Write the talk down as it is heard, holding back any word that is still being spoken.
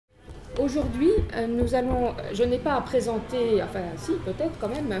Aujourd'hui, je n'ai pas à présenter, enfin si, peut-être quand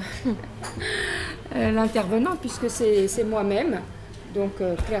même, l'intervenant, puisque c'est moi-même, donc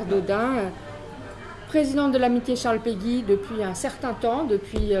Claire Daudin, présidente de l'amitié Charles Péguy depuis un certain temps,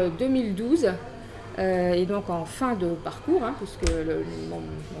 depuis 2012, et donc en fin de parcours, hein, puisque mon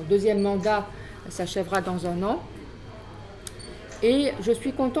deuxième mandat s'achèvera dans un an. Et je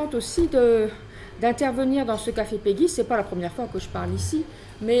suis contente aussi d'intervenir dans ce Café Péguy. Ce n'est pas la première fois que je parle ici,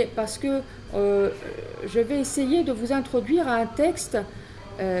 mais parce que je vais essayer de vous introduire à un texte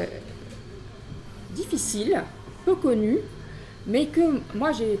difficile, peu connu, mais que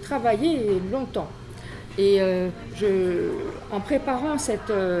moi j'ai travaillé longtemps. Et en préparant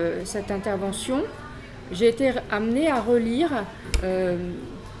cette intervention, j'ai été amenée à relire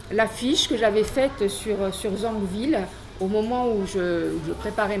l'affiche que j'avais faite sur Zangwill au moment où je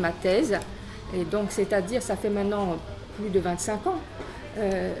préparais ma thèse. Et donc, c'est-à-dire, ça fait maintenant plus de 25 ans.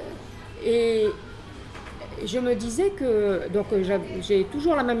 Et je me disais que j'ai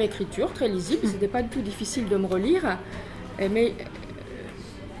toujours la même écriture, très lisible, ce n'était pas du tout difficile de me relire, mais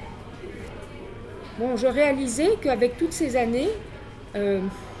bon, je réalisais qu'avec toutes ces années,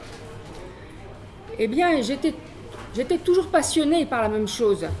 eh bien, j'étais toujours passionnée par la même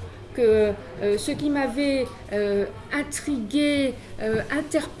chose, que ce qui m'avait intriguée,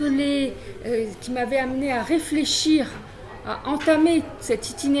 interpellée, qui m'avait amenée à réfléchir, à entamer cet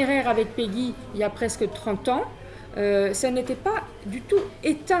itinéraire avec Péguy il y a presque 30 ans, ça n'était pas du tout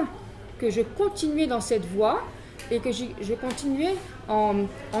éteint, que je continuais dans cette voie et que je continuais en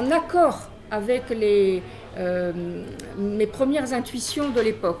accord avec mes premières intuitions de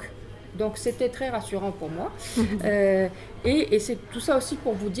l'époque. Donc c'était très rassurant pour moi. Et c'est tout ça aussi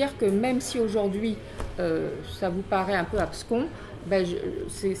pour vous dire que même si aujourd'hui ça vous paraît un peu abscon, ben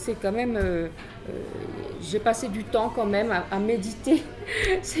c'est quand même... j'ai passé du temps quand même à méditer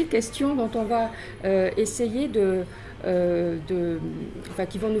ces questions dont on va essayer enfin,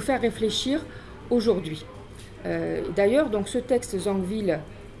 qui vont nous faire réfléchir aujourd'hui. D'ailleurs, donc ce texte Zangwill,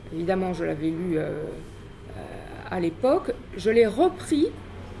 évidemment je l'avais lu à l'époque, je l'ai repris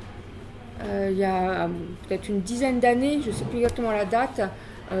il y a peut-être une dizaine d'années, je ne sais plus exactement la date,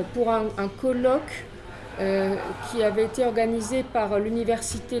 pour un colloque qui avait été organisé par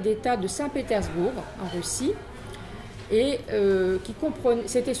l'Université d'État de Saint-Pétersbourg, en Russie, et qui comprenait,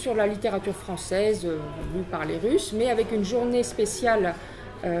 c'était sur la littérature française lue par les Russes, mais avec une journée spéciale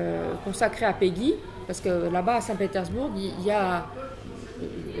consacrée à Péguy, parce que là-bas à Saint-Pétersbourg, il y avait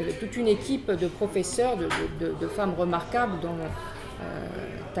toute une équipe de professeurs, de femmes remarquables, dont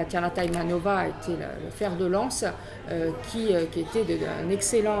Tatiana Taïmanova a été le fer de lance, qui était un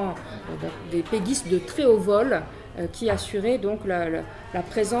excellent, des péguistes de très haut vol, qui assuraient donc la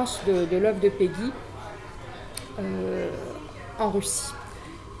présence de l'œuvre de Péguy en Russie.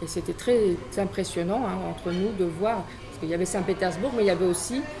 Et c'était très impressionnant entre nous de voir, parce qu'il y avait Saint-Pétersbourg, mais il y avait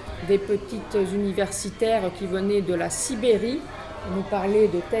aussi des petites universitaires qui venaient de la Sibérie, nous parlaient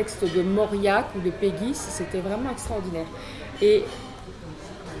de textes de Mauriac ou de Péguy, c'était vraiment extraordinaire. Et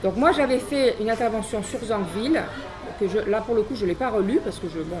donc moi j'avais fait une intervention sur Zangwill, que là pour le coup je ne l'ai pas relu parce que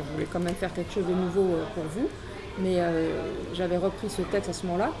je voulais quand même faire quelque chose de nouveau pour vous, mais j'avais repris ce texte à ce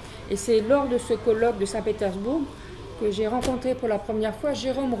moment-là. Et c'est lors de ce colloque de Saint-Pétersbourg que j'ai rencontré pour la première fois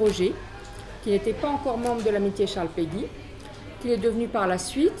Jérôme Roger, qui n'était pas encore membre de l'amitié Charles Péguy, qui est devenu par la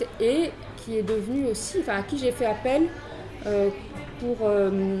suite et qui est devenu aussi, enfin à qui j'ai fait appel pour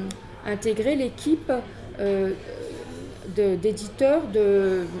intégrer l'équipe d'éditeurs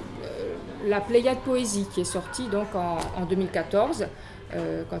de la Pléiade poésie qui est sortie donc en 2014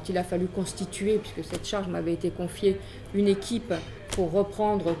 quand il a fallu constituer, puisque cette charge m'avait été confiée, une équipe pour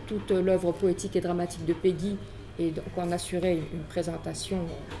reprendre toute l'œuvre poétique et dramatique de Péguy et donc en assurer une présentation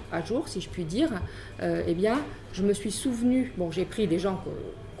à jour, si je puis dire. Eh bien, je me suis souvenue, bon, j'ai pris des gens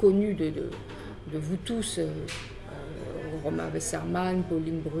connus de vous tous, Romain Wessermann,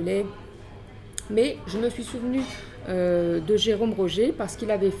 Pauline Brulet, mais je me suis souvenue de Jérôme Roger parce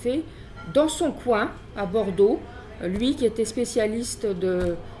qu'il avait fait dans son coin à Bordeaux, lui qui était spécialiste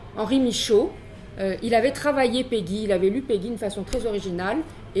de Henri Michaud, il avait travaillé Péguy, il avait lu Péguy d'une façon très originale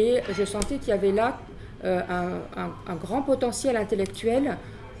et je sentais qu'il y avait là un grand potentiel intellectuel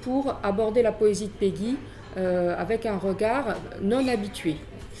pour aborder la poésie de Péguy avec un regard non habitué.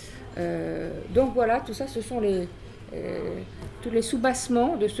 Donc voilà, tout ça, ce sont tous les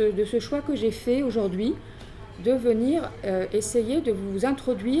soubassements de ce choix que j'ai fait aujourd'hui, de venir essayer de vous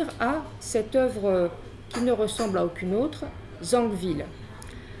introduire à cette œuvre qui ne ressemble à aucune autre, Zangwill.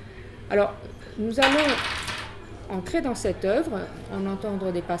 Alors, nous allons entrer dans cette œuvre, en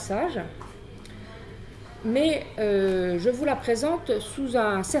entendre des passages. mais je vous la présente sous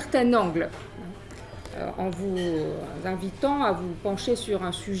un certain angle, en vous invitant à vous pencher sur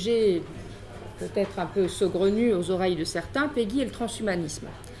un sujet peut-être un peu saugrenu aux oreilles de certains, Péguy et le transhumanisme.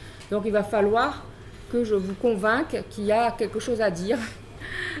 Donc il va falloir que je vous convainque qu'il y a quelque chose à dire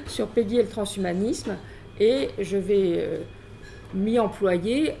sur Péguy et le transhumanisme, et je vais m'y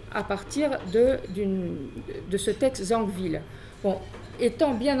employer à partir de ce texte Zangwill. Bon,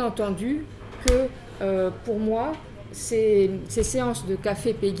 étant bien entendu que pour moi, ces séances de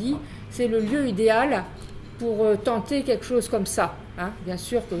Café Péguy, c'est le lieu idéal pour tenter quelque chose comme ça. Hein. Bien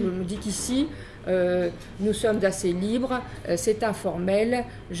sûr que je me dis qu'ici, nous sommes assez libres, c'est informel,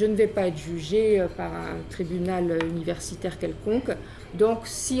 je ne vais pas être jugée par un tribunal universitaire quelconque. Donc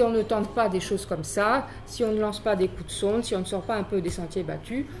si on ne tente pas des choses comme ça, si on ne lance pas des coups de sonde, si on ne sort pas un peu des sentiers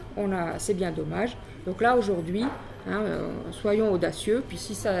battus, c'est bien dommage. Donc là aujourd'hui, hein, soyons audacieux, puis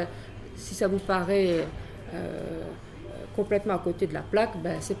si ça vous paraît complètement à côté de la plaque,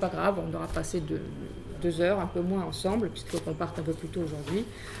 ben, c'est pas grave, on aura passé 2 heures, un peu moins ensemble, puisqu'il faut qu'on parte un peu plus tôt aujourd'hui,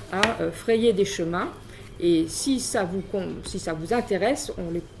 à frayer des chemins. Et si ça vous intéresse,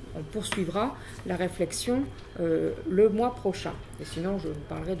 on poursuivra la réflexion le mois prochain. Et sinon, je vous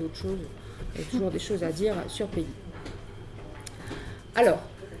parlerai d'autres choses. Il y a toujours des choses à dire sur Péguy. Alors,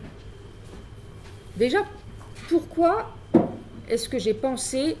 déjà, pourquoi est-ce que j'ai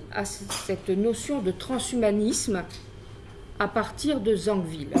pensé à cette notion de transhumanisme à partir de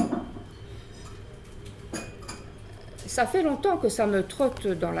Zangwill? Ça fait longtemps que ça me trotte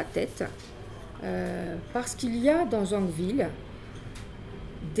dans la tête, parce qu'il y a dans Zangwill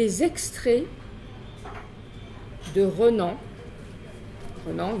des extraits de Renan,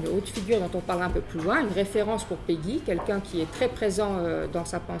 une haute figure dont on parlera un peu plus loin, une référence pour Péguy, quelqu'un qui est très présent dans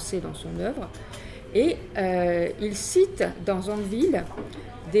sa pensée, dans son œuvre, et il cite dans Zangwill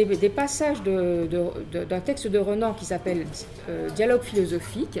des passages d'un texte de Renan qui s'appelle Dialogue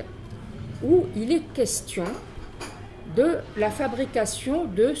philosophique, où il est question de la fabrication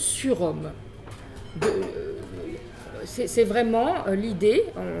de surhommes. C'est vraiment l'idée,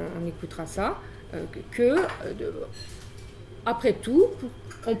 on écoutera ça, que après tout,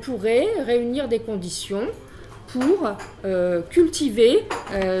 on pourrait réunir des conditions pour cultiver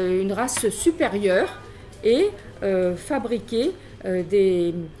une race supérieure et fabriquer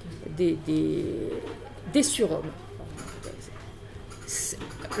des surhommes.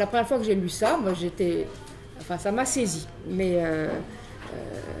 La première fois que j'ai lu ça, moi ça m'a saisi. Mais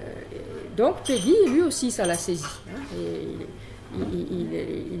donc Péguy, lui aussi, ça l'a saisi. Hein, et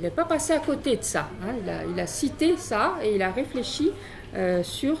il n'est pas passé à côté de ça. Hein, il a cité ça et il a réfléchi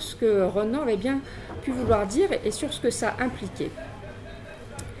sur ce que Renan avait bien pu vouloir dire et sur ce que ça impliquait.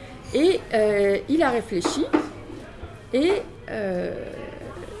 Et il a réfléchi et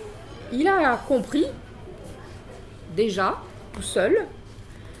il a compris déjà, tout seul,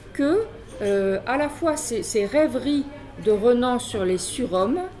 que à la fois ces rêveries de Renan sur les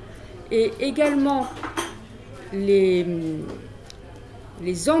surhommes et également les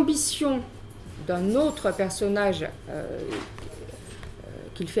ambitions d'un autre personnage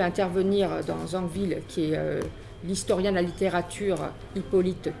qu'il fait intervenir dans Zangwill, qui est l'historien de la littérature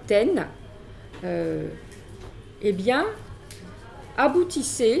Hippolyte Taine, eh bien,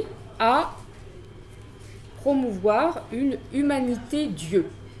 aboutissait à promouvoir une humanité Dieu.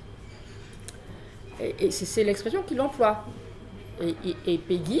 Et c'est l'expression qu'il emploie. Et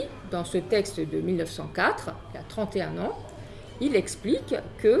Péguy, dans ce texte de 1904, il y a 31 ans, il explique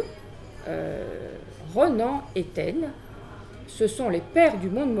que Renan et Taine, ce sont les pères du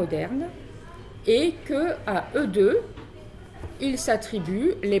monde moderne, et qu'à eux deux, ils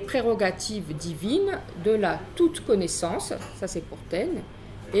s'attribuent les prérogatives divines de la toute connaissance, ça c'est pour Taine,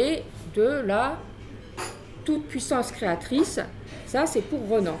 et de la toute puissance créatrice, ça c'est pour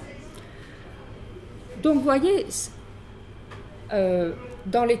Renan. Donc vous voyez,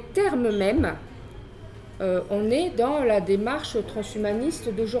 dans les termes mêmes, on est dans la démarche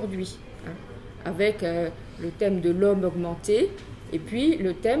transhumaniste d'aujourd'hui, hein, avec le thème de l'homme augmenté, et puis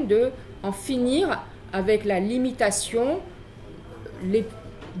le thème de en finir avec la limitation, les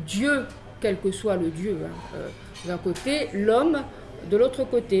dieux, quel que soit le dieu, hein, d'un côté, l'homme de l'autre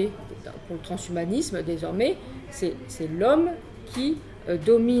côté. Pour le transhumanisme, désormais, c'est l'homme qui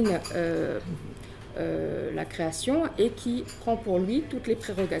domine la création et qui prend pour lui toutes les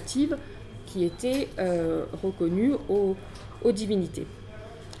prérogatives qui étaient reconnues aux divinités.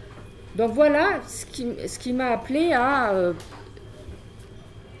 Donc voilà ce qui m'a appelé à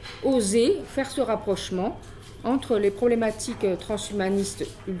oser faire ce rapprochement entre les problématiques transhumanistes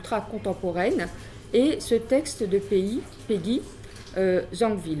ultra-contemporaines et ce texte de Péguy,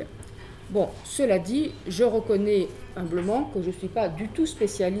 Zangwill. Bon, cela dit, je reconnais humblement que je ne suis pas du tout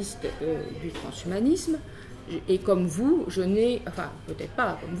spécialiste du transhumanisme, et comme vous, je n'ai, enfin peut-être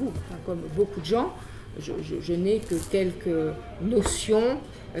pas comme vous, enfin, comme beaucoup de gens, je n'ai que quelques notions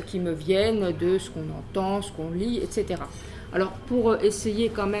qui me viennent de ce qu'on entend, ce qu'on lit, etc. Alors pour essayer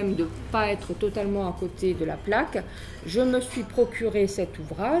quand même de ne pas être totalement à côté de la plaque, je me suis procuré cet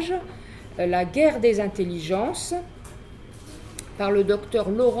ouvrage, La guerre des intelligences, par le docteur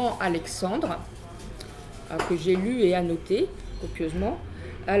Laurent Alexandre, que j'ai lu et annoté copieusement.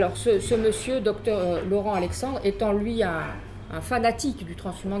 Alors ce monsieur, docteur Laurent Alexandre, étant lui un fanatique du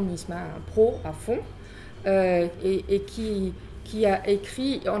transhumanisme, un pro à fond, et qui a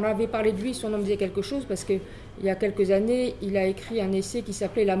écrit, on avait parlé de lui, son nom disait quelque chose, parce qu'il y a quelques années, il a écrit un essai qui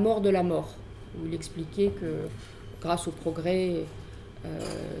s'appelait « La mort de la mort », où il expliquait que grâce au progrès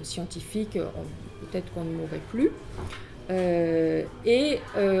scientifique, peut-être qu'on ne mourrait plus.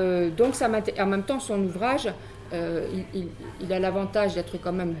 Donc en même temps, son ouvrage, il a l'avantage d'être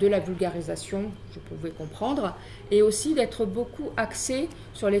quand même de la vulgarisation, je pouvais comprendre, et aussi d'être beaucoup axé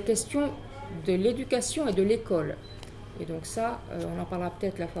sur les questions de l'éducation et de l'école. Et donc ça, on en parlera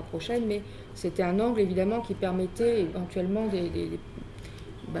peut-être la fois prochaine, mais c'était un angle évidemment qui permettait éventuellement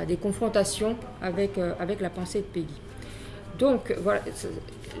des confrontations avec la pensée de Péguy. Donc voilà,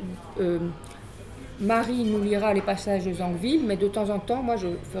 Marie nous lira les passages de Zangwill, mais de temps en temps, moi je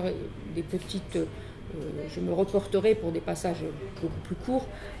ferai des petites... je me reporterai pour des passages beaucoup plus courts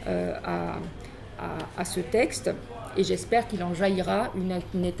à ce texte, et j'espère qu'il en jaillira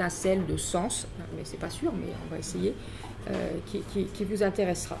une étincelle de sens, mais c'est pas sûr, mais on va essayer, qui vous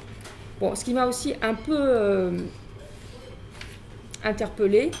intéressera. Bon, ce qui m'a aussi un peu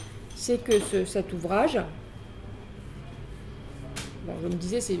interpellée, c'est que cet ouvrage, bon, je me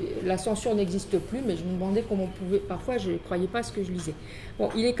disais, la censure n'existe plus, mais je me demandais comment on pouvait, parfois je ne croyais pas ce que je lisais. Bon,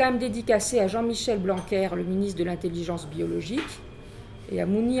 il est quand même dédicacé à Jean-Michel Blanquer, le ministre de l'Intelligence biologique, et à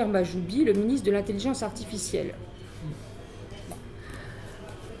Mounir Majoubi, le ministre de l'Intelligence artificielle. Bon.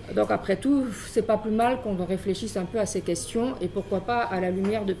 Donc après tout, c'est pas plus mal qu'on réfléchisse un peu à ces questions, et pourquoi pas à la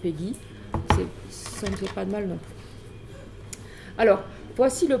lumière de Péguy. Ça ne fait pas de mal non plus. Alors,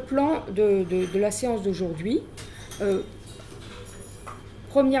 voici le plan de la séance d'aujourd'hui.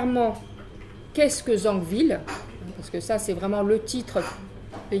 Premièrement, qu'est-ce que Zangwill? Parce que ça, c'est vraiment le titre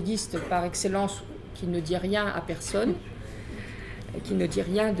péguiste par excellence qui ne dit rien à personne, qui ne dit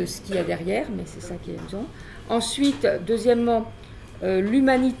rien de ce qu'il y a derrière, mais c'est ça qui est amusant. Ensuite, deuxièmement,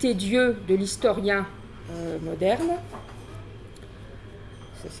 l'humanité Dieu de l'historien moderne.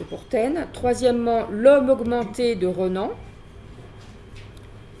 Ça, c'est pour Taine. Troisièmement, l'homme augmenté de Renan.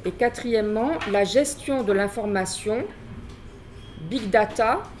 Et quatrièmement, la gestion de l'information, big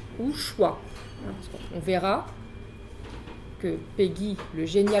data ou choix. On verra que Péguy, le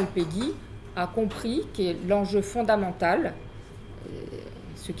génial Péguy, a compris que l'enjeu fondamental,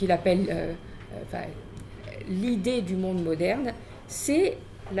 ce qu'il appelle l'idée du monde moderne, c'est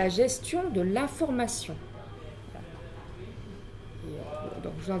la gestion de l'information.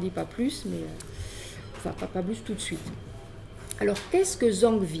 Donc je n'en dis pas plus, mais enfin pas plus tout de suite. Alors qu'est-ce que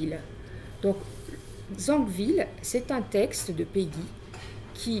Zangwill? Donc Zangwill, c'est un texte de Péguy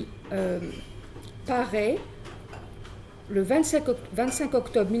qui paraît le 25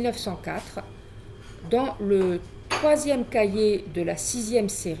 octobre 1904 dans le 3e cahier de la 6e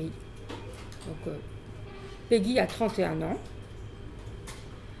série. Donc, Péguy a 31 ans.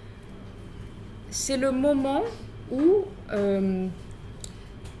 C'est le moment où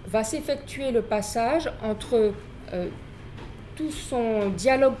va s'effectuer le passage entre tout son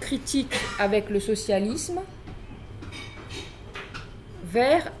dialogue critique avec le socialisme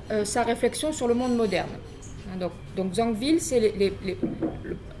vers sa réflexion sur le monde moderne. Donc Zangwill, c'est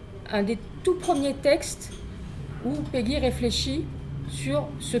un des tout premiers textes où Péguy réfléchit sur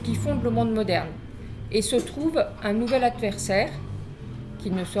ce qui fonde le monde moderne. Et se trouve un nouvel adversaire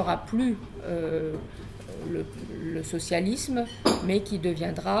qui ne sera plus le socialisme, mais qui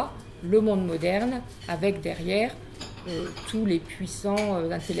deviendra le monde moderne, avec derrière tous les puissants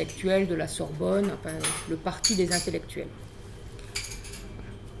intellectuels de la Sorbonne, enfin, le parti des intellectuels.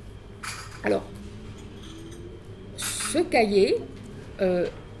 Alors, ce cahier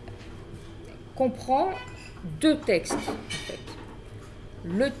comprend deux textes, en fait.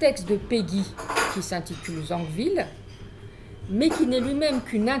 Le texte de Péguy, qui s'intitule Zangwill, mais qui n'est lui-même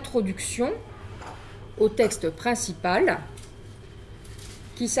qu'une introduction au texte principal,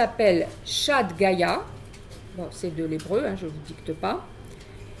 qui s'appelle Shad Gaïa, bon, c'est de l'hébreu, hein, je ne vous dicte pas,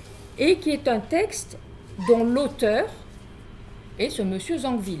 et qui est un texte dont l'auteur est ce monsieur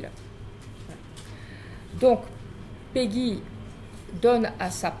Zangwill. Donc, Péguy donne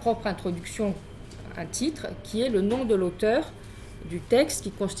à sa propre introduction un titre qui est le nom de l'auteur du texte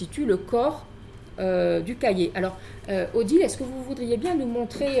qui constitue le corps du cahier. Alors, Odile, est-ce que vous voudriez bien nous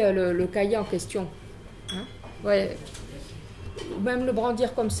montrer le cahier en question, hein? Ouais. Même le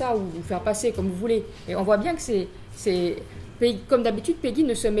brandir comme ça ou faire passer comme vous voulez. Et on voit bien que comme d'habitude, Péguy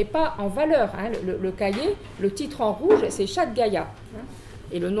ne se met pas en valeur, hein. Le cahier, le titre en rouge, c'est Chaque Gaïa, hein.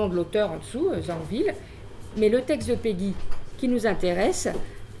 Et le nom de l'auteur en dessous, Zangwill. Mais le texte de Péguy qui nous intéresse,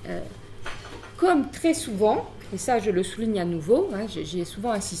 comme très souvent, et ça je le souligne à nouveau, hein, j'y ai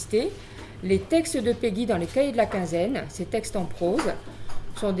souvent insisté, les textes de Péguy dans les cahiers de la quinzaine, ces textes en prose,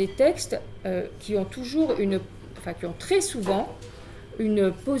 sont des textes qui ont toujours qui ont très souvent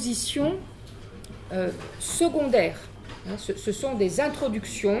une position secondaire. Hein, ce sont des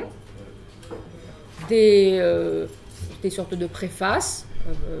introductions, des sortes de préfaces.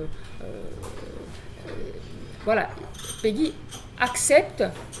 Voilà, Péguy accepte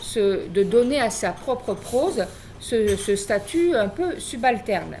de donner à sa propre prose ce statut un peu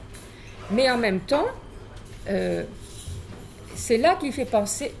subalterne. Mais en même temps, c'est là qu'il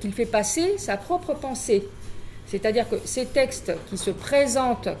fait passer sa propre pensée. C'est-à-dire que ces textes qui se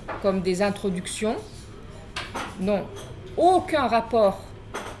présentent comme des introductions n'ont aucun rapport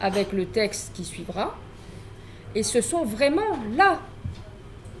avec le texte qui suivra, et ce sont vraiment là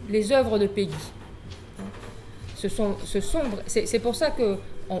les œuvres de Péguy. C'est pour ça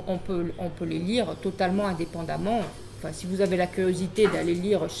qu'on peut les lire totalement indépendamment. Enfin, si vous avez la curiosité d'aller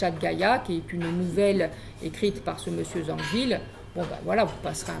lire Chaque Gaïa, qui est une nouvelle écrite par ce monsieur Zangwill, bon ben voilà, vous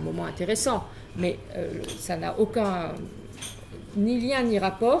passerez un moment intéressant, mais ça n'a aucun ni lien ni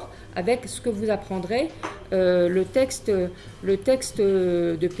rapport avec ce que vous apprendrez le texte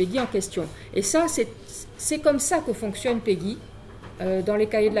de Péguy en question. Et ça, c'est comme ça que fonctionne Péguy dans les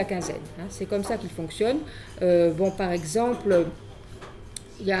cahiers de la quinzaine, hein. C'est comme ça qu'il fonctionne. Bon, par exemple,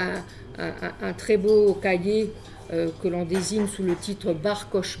 il y a un très beau cahier que l'on désigne sous le titre Bar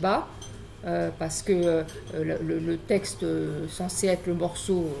Kochba, parce que le texte censé être le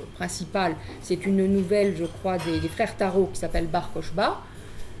morceau principal, c'est une nouvelle, je crois, des frères Tarot qui s'appelle Bar Kochba.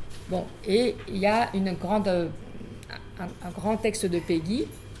 Bon, et il y a un grand texte de Péguy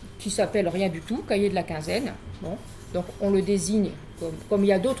qui s'appelle rien du tout, Cahier de la quinzaine. Bon, donc on le désigne, comme il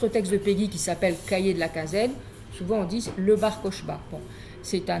y a d'autres textes de Péguy qui s'appellent Cahier de la quinzaine, souvent on dit le Bar Kochba. Bon,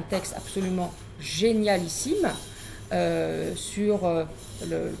 c'est un texte absolument génialissime sur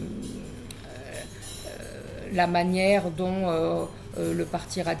la manière dont le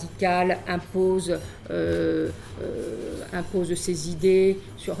parti radical impose ses idées.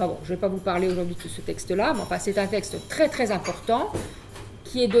 Enfin bon, je ne vais pas vous parler aujourd'hui de ce texte-là, mais enfin, c'est un texte très très important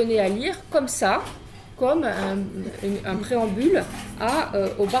qui est donné à lire comme ça, comme un préambule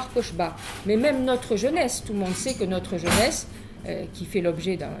au Bar Kochba. Mais même notre jeunesse, tout le monde sait que notre jeunesse, qui fait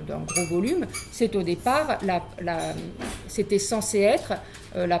l'objet d'un gros volume, c'est au départ, c'était censé être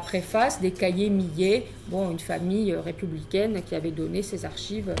la préface des cahiers Millet, bon, une famille républicaine qui avait donné ses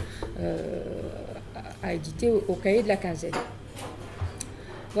archives à éditer au cahier de la quinzaine.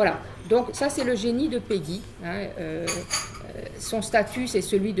 Voilà, donc ça c'est le génie de Péguy, hein. Son statut c'est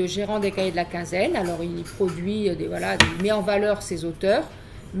celui de gérant des cahiers de la quinzaine, alors il produit, il met en valeur ses auteurs,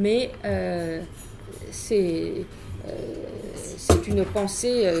 mais c'est une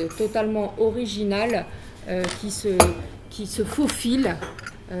pensée totalement originale qui se faufile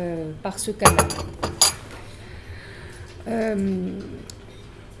par ce canal.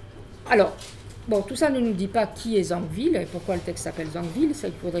 Alors, bon, tout ça ne nous dit pas qui est Zangwill et pourquoi le texte s'appelle Zangwill. Ça,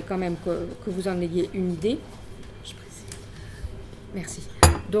 il faudrait quand même que vous en ayez une idée. Merci.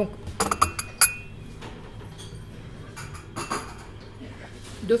 Donc,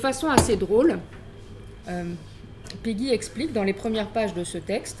 de façon assez drôle, Péguy explique dans les premières pages de ce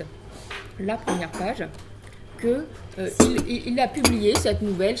texte, la première page, qu'il a publié cette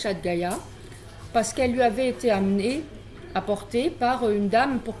nouvelle, Chaque Gaïa, parce qu'elle lui avait été apportée par une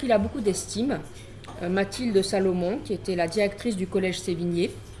dame pour qui il a beaucoup d'estime, Mathilde Salomon, qui était la directrice du collège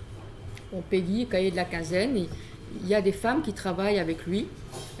Sévigné. Au Péguy, cahier de la quinzaine, il y a des femmes qui travaillent avec lui.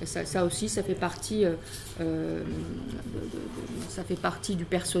 Et ça aussi, ça fait partie du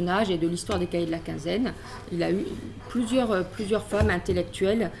personnage et de l'histoire des cahiers de la quinzaine. Il a eu plusieurs femmes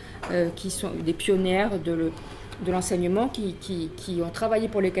intellectuelles qui sont des pionnières de l'enseignement qui ont travaillé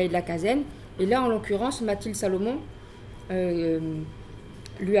pour les cahiers de la quinzaine. Et là, en l'occurrence, Mathilde Salomon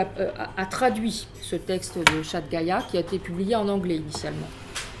lui a traduit ce texte de Chaque Gaïa qui a été publié en anglais initialement.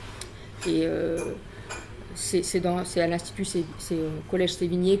 Et c'est à l'Institut, c'est au Collège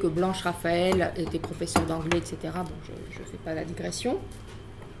Sévigné que Blanche Raphaël était professeure d'anglais, etc. Bon, je ne fais pas la digression.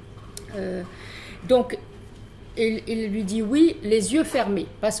 Donc, il lui dit oui, les yeux fermés,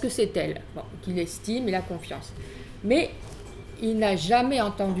 parce que c'est elle, bon, qu'il estime, il a confiance. Mais il n'a jamais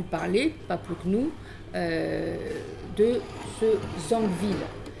entendu parler, pas plus que nous, de ce Zangwill.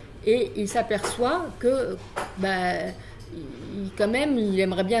 Et il s'aperçoit que, quand même, il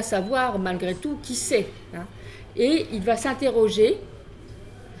aimerait bien savoir, malgré tout, qui c'est. Hein. Et il va s'interroger.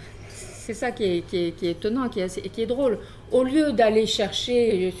 C'est ça qui est étonnant, qui est drôle. Au lieu d'aller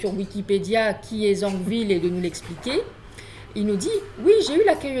chercher sur Wikipédia qui est Zangwill et de nous l'expliquer, il nous dit « Oui, j'ai eu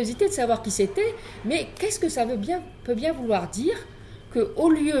la curiosité de savoir qui c'était, mais qu'est-ce que ça peut bien vouloir dire qu'au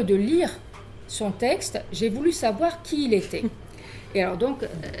lieu de lire son texte, j'ai voulu savoir qui il était ?» Et alors donc,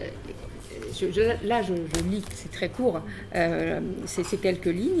 là je lis, c'est très court, c'est quelques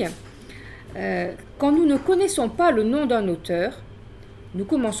lignes. Quand nous ne connaissons pas le nom d'un auteur, nous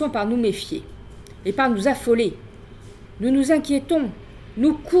commençons par nous méfier et par nous affoler. Nous nous inquiétons,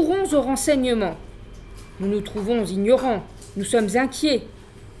 nous courons au renseignement. Nous nous trouvons ignorants, nous sommes inquiets,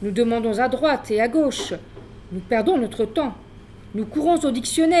 nous demandons à droite et à gauche. Nous perdons notre temps. Nous courons au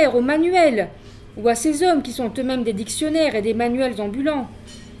dictionnaire, au manuel, ou à ces hommes qui sont eux-mêmes des dictionnaires et des manuels ambulants.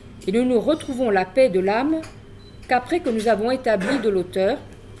 Et nous nous retrouvons la paix de l'âme qu'après que nous avons établi de l'auteur,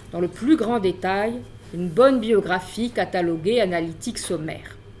 dans le plus grand détail, une bonne biographie cataloguée, analytique,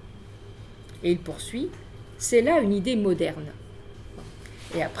 sommaire. Et il poursuit, c'est là une idée moderne.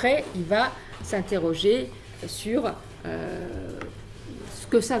 Et après, il va s'interroger sur ce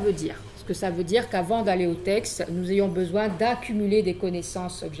que ça veut dire. Ce que ça veut dire qu'avant d'aller au texte, nous ayons besoin d'accumuler des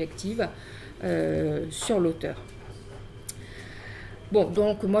connaissances objectives sur l'auteur. Bon,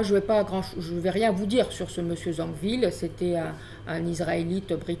 donc moi je ne vais rien vous dire sur ce monsieur Zangwill. C'était un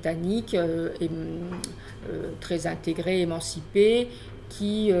Israélite britannique très intégré, émancipé,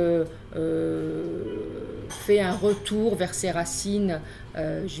 qui fait un retour vers ses racines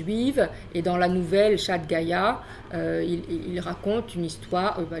juives. Et dans la nouvelle Chaque, il raconte une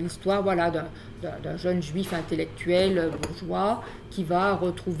histoire, l'histoire voilà, d'un jeune juif intellectuel bourgeois qui va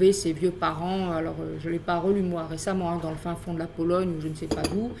retrouver ses vieux parents. Alors je ne l'ai pas relu moi récemment, hein, dans le fin fond de la Pologne ou je ne sais pas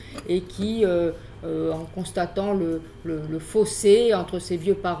où, et qui en constatant le fossé entre ses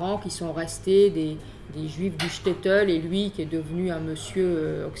vieux parents qui sont restés des juifs du shtetl et lui qui est devenu un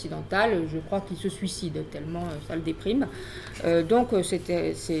monsieur occidental, je crois qu'il se suicide tellement ça le déprime. Donc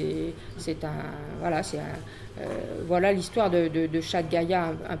voilà l'histoire de Chaque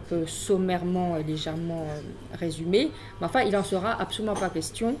un peu sommairement et légèrement résumée, mais enfin il n'en sera absolument pas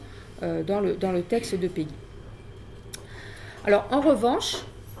question dans le texte de Péguy. Alors en revanche,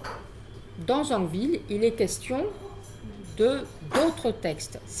 dans Zangwill, il est question d'autres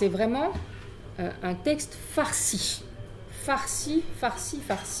textes. C'est vraiment un texte farci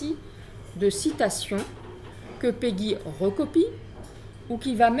de citations que Péguy recopie ou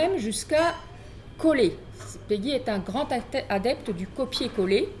qui va même jusqu'à coller. Péguy est un grand adepte du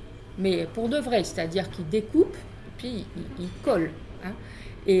copier-coller, mais pour de vrai, c'est-à-dire qu'il découpe et puis il colle. Hein.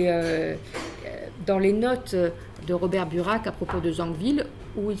 Et dans les notes de Robert Burac à propos de Zangwill,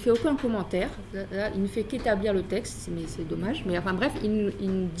 où il ne fait aucun commentaire, là, il ne fait qu'établir le texte, mais c'est dommage, mais enfin bref, il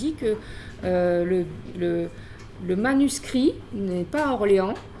nous dit que le manuscrit n'est pas à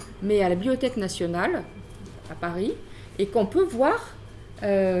Orléans, mais à la Bibliothèque nationale, à Paris, et qu'on peut voir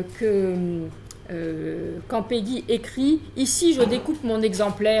que quand Péguy écrit « Ici, je découpe mon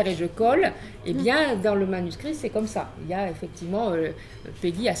exemplaire et je colle », eh bien, dans le manuscrit, c'est comme ça. Il y a effectivement,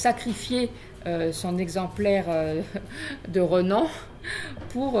 Péguy a sacrifié son exemplaire de Renan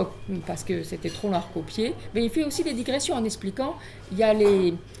parce que c'était trop long à recopier. Mais il fait aussi des digressions en expliquant il y a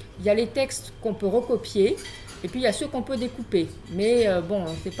les textes qu'on peut recopier et puis il y a ceux qu'on peut découper. Mais bon,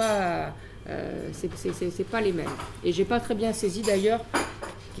 c'est pas les mêmes. Et j'ai pas très bien saisi d'ailleurs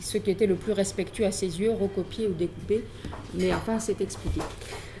ce qui était le plus respectueux à ses yeux, recopier ou découper, mais enfin c'est expliqué.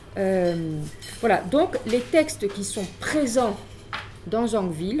 Voilà, donc les textes qui sont présents dans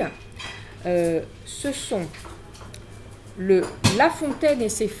Zangwill, ce sont La Fontaine et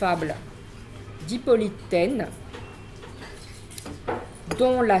ses fables d'Hippolyte Taine,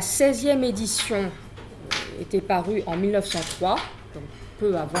 dont la 16e édition était parue en 1903, donc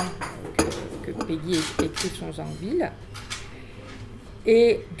peu avant que Péguy ait écrit son Zangwill,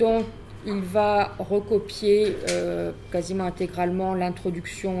 et dont il va recopier quasiment intégralement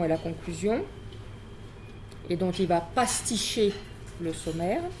l'introduction et la conclusion, et dont il va pasticher le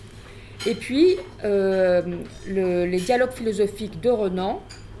sommaire. Et puis les dialogues philosophiques de Renan,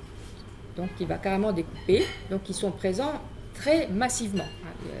 donc il va carrément découper, donc ils sont présents très massivement.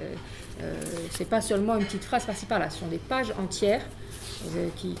 C'est pas seulement une petite phrase par-ci par-là, ce sont des pages entières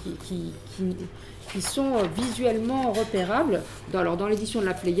qui sont visuellement repérables. Dans l'édition de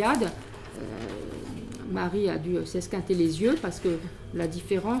la Pléiade, Marie a dû s'esquinter les yeux parce que la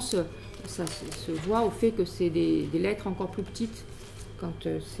différence, ça se voit au fait que c'est des lettres encore plus petites quand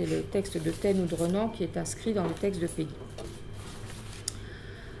c'est le texte de Taine ou de Renan qui est inscrit dans le texte de Péguy.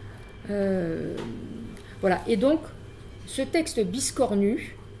 Voilà, et donc ce texte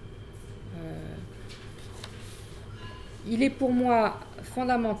biscornu, il est pour moi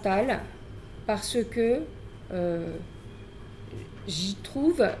fondamental parce que j'y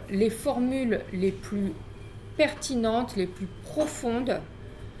trouve les formules les plus pertinentes, les plus profondes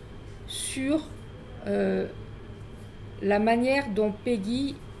sur la manière dont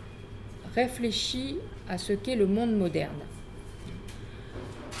Péguy réfléchit à ce qu'est le monde moderne.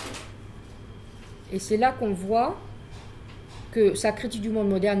 Et c'est là qu'on voit que sa critique du monde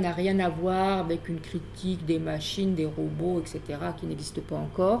moderne n'a rien à voir avec une critique des machines, des robots, etc., qui n'existent pas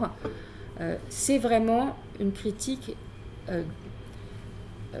encore. C'est vraiment une critique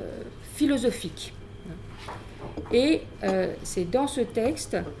philosophique. Et c'est dans ce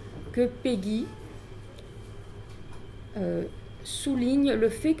texte que Péguy souligne le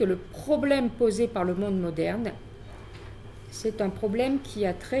fait que le problème posé par le monde moderne, c'est un problème qui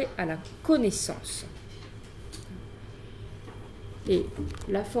a trait à la connaissance. Et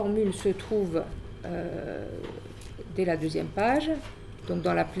la formule se trouve dès la deuxième page, donc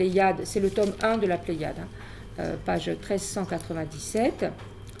dans la Pléiade, c'est le tome 1 de la Pléiade, page 1397.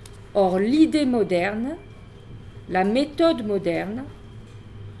 Or, l'idée moderne, la méthode moderne,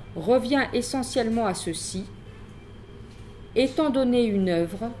 revient essentiellement à ceci: étant donné une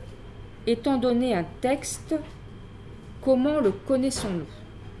œuvre, étant donné un texte, comment le connaissons-nous?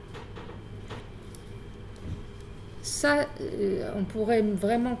 Ça, on pourrait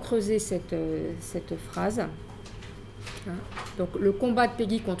vraiment creuser cette phrase. Donc, le combat de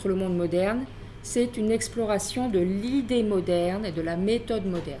Péguy contre le monde moderne, c'est une exploration de l'idée moderne et de la méthode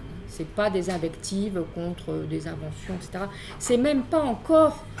moderne. Ce n'est pas des invectives contre des inventions, etc. C'est même pas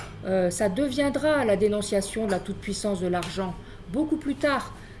encore, ça deviendra la dénonciation de la toute-puissance de l'argent beaucoup plus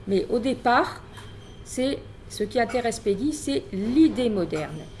tard. Mais au départ, c'est ce qui intéresse Péguy, c'est l'idée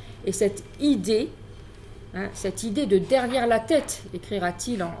moderne. Et cette idée de derrière la tête,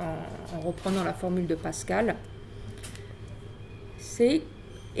 écrira-t-il en reprenant la formule de Pascal, c'est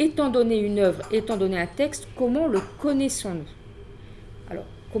étant donné une œuvre, étant donné un texte, comment le connaissons-nous? Alors,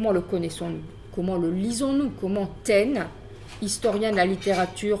 comment le connaissons-nous? Comment le lisons-nous? Comment Taine, historien de la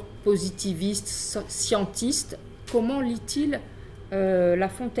littérature positiviste, scientiste, comment lit-il La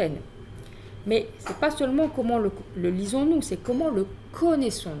Fontaine? Mais ce n'est pas seulement comment le lisons-nous, c'est comment le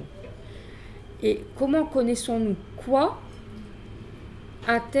connaissons-nous. Et comment connaissons-nous quoi?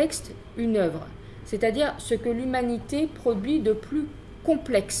 Un texte, une œuvre. C'est-à-dire ce que l'humanité produit de plus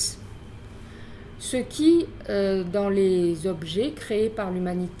complexe. Ce qui, dans les objets créés par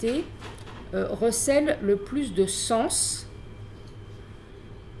l'humanité, recèle le plus de sens,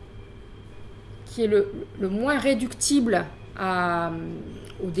 qui est le moins réductible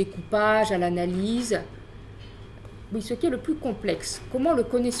au découpage, à l'analyse. Oui, ce qui est le plus complexe. Comment le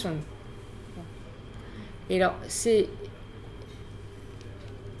connaissons-nous? Et alors, c'est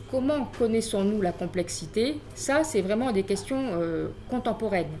comment connaissons-nous la complexité? Ça, c'est vraiment des questions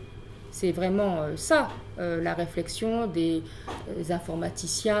contemporaines. C'est vraiment ça, la réflexion des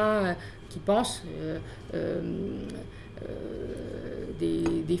informaticiens qui pensent,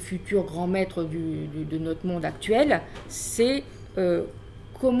 des futurs grands maîtres de notre monde actuel. C'est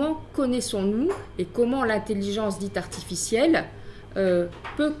comment connaissons-nous et comment l'intelligence dite artificielle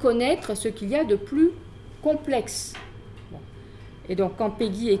peut connaître ce qu'il y a de plus complexe. Bon. Et donc, quand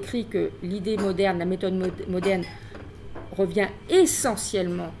Péguy écrit que l'idée moderne, la méthode moderne revient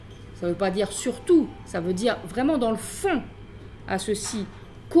essentiellement, ça ne veut pas dire surtout, ça veut dire vraiment dans le fond à ceci.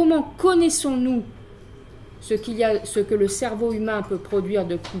 Comment connaissons-nous ce que le cerveau humain peut produire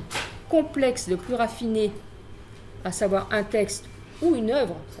de plus complexe, de plus raffiné, à savoir un texte ou une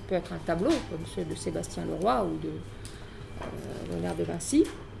œuvre, ça peut être un tableau comme ceux de Sébastien Leroy ou de Léonard de Vinci.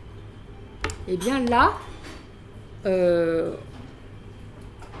 Et bien là,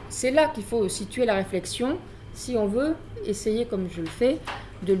 c'est là qu'il faut situer la réflexion si on veut essayer, comme je le fais,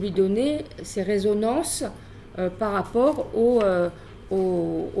 de lui donner ses résonances par rapport aux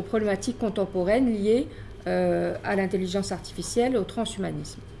problématiques contemporaines liées à l'intelligence artificielle et au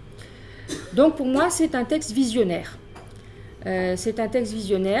transhumanisme. Donc pour moi, c'est un texte visionnaire. C'est un texte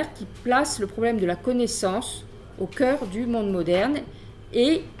visionnaire qui place le problème de la connaissance au cœur du monde moderne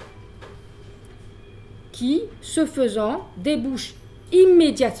et qui, ce faisant, débouche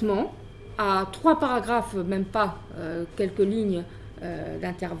immédiatement à 3 paragraphes, même pas quelques lignes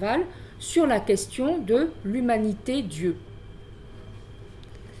d'intervalle, sur la question de l'humanité-Dieu.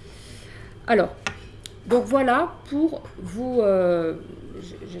 Alors, Donc voilà pour vous,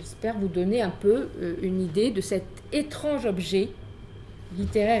 j'espère vous donner un peu une idée de cet étrange objet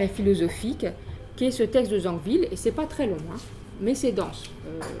littéraire et philosophique qu'est ce texte de Zangwill. Et c'est pas très long, hein, mais c'est dense.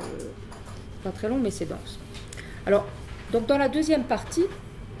 Pas très long, mais c'est dense. Alors, donc dans la deuxième partie,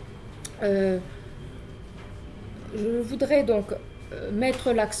 je voudrais donc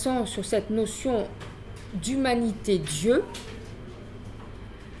mettre l'accent sur cette notion d'humanité-Dieu,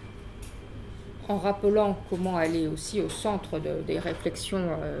 en rappelant comment elle est aussi au centre des réflexions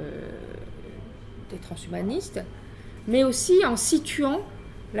des transhumanistes, mais aussi en situant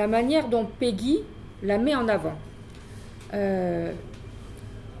la manière dont Péguy la met en avant.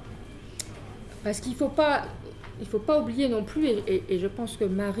 Parce qu'il ne faut pas oublier non plus, et je pense que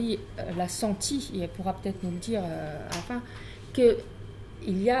Marie l'a senti, et elle pourra peut-être nous le dire à la fin, qu'il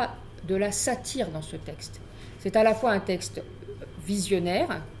y a de la satire dans ce texte. C'est à la fois un texte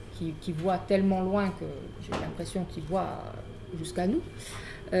visionnaire, qui voit tellement loin que j'ai l'impression qu'il voit jusqu'à nous,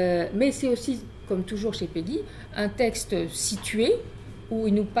 mais c'est aussi, comme toujours chez Péguy, un texte situé, où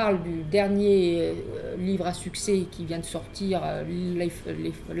il nous parle du dernier livre à succès qui vient de sortir,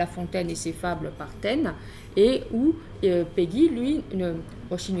 La Fontaine et ses fables par Taine, et où Péguy, lui, ne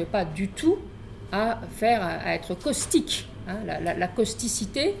rechigne pas du tout à être caustique. Hein. La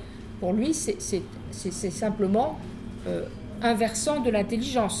causticité, pour lui, c'est simplement un versant de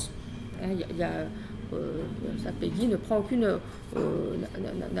l'intelligence. Hein, Péguy ne prend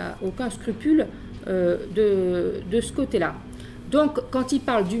n'a aucun scrupule de ce côté-là. Donc, quand il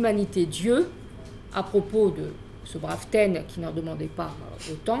parle d'humanité-Dieu, à propos de ce brave Taine qui n'en demandait pas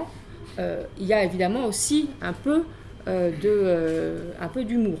autant, il y a évidemment aussi un peu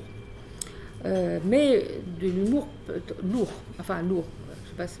d'humour. Mais de l'humour lourd,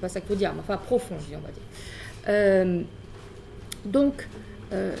 c'est pas ça qu'il faut dire, mais enfin profond, on va dire. Donc,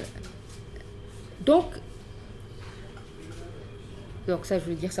 ça, je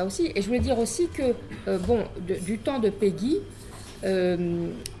voulais dire ça aussi. Et je voulais dire aussi que, du temps de Péguy,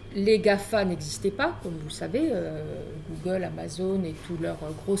 les GAFA n'existaient pas, comme vous le savez, Google, Amazon et tout leur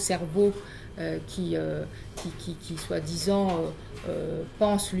gros cerveau qui soi-disant,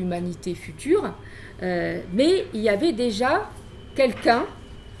 pensent l'humanité future. Mais il y avait déjà quelqu'un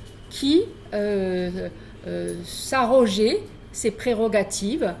qui s'arrogeait ses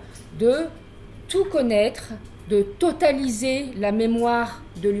prérogatives de tout connaître, de totaliser la mémoire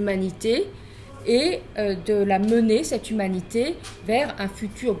de l'humanité et de la mener, cette humanité, vers un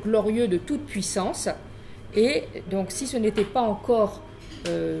futur glorieux de toute puissance. Et donc, si ce n'était pas encore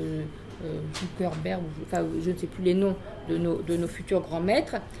Zuckerberg, je ne sais plus les noms de nos futurs grands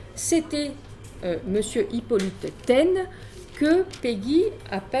maîtres, c'était Monsieur Hippolyte Taine, que Péguy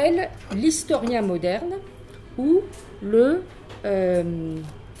appelle l'historien moderne, ou le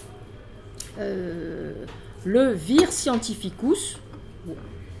vir scientificus,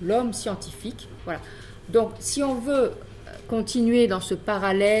 l'homme scientifique. Voilà. Donc, si on veut continuer dans ce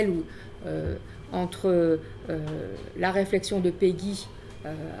parallèle entre la réflexion de Péguy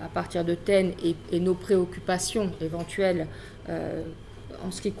à partir de Taine et nos préoccupations éventuelles en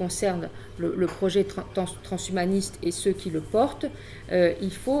ce qui concerne le projet transhumaniste et ceux qui le portent,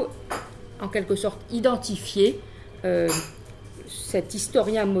 il faut en quelque sorte identifier cet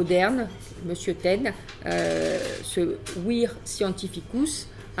historien moderne, M. Taine, ce vir scientificus,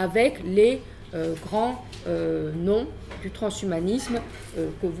 avec les grands noms du transhumanisme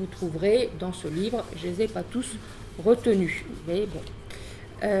que vous trouverez dans ce livre. Je ne les ai pas tous retenus, mais bon,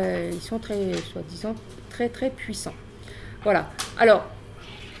 ils sont soi-disant très puissants. Voilà. Alors,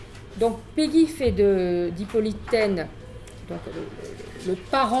 donc Péguy fait d'Hippolyte Taine donc le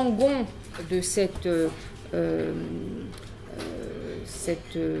parangon de cette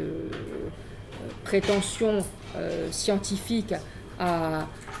prétention scientifique à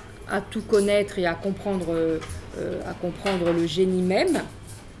tout connaître et à comprendre le génie même,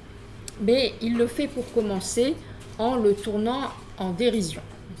 mais il le fait pour commencer en le tournant en dérision.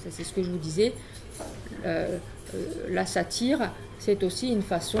 C'est ce que je vous disais, la satire, c'est aussi une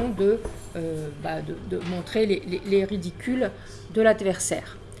façon de montrer les ridicules de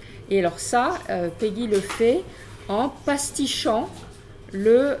l'adversaire. Et alors ça, Péguy le fait en pastichant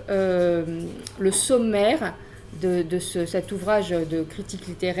le sommaire de cet ouvrage de critique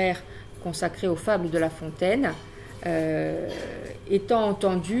littéraire consacré aux fables de La Fontaine, étant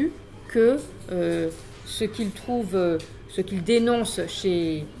entendu que ce qu'il dénonce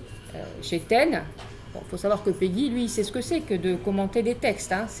chez Taine, il faut savoir que Péguy, lui, il sait ce que c'est que de commenter des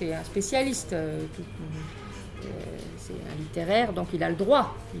textes, hein, c'est un spécialiste, c'est un littéraire, donc il a le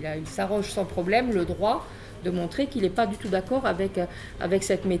droit, il s'arroge sans problème le droit de montrer qu'il n'est pas du tout d'accord avec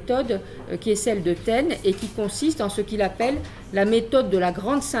cette méthode qui est celle de Taine et qui consiste en ce qu'il appelle la méthode de la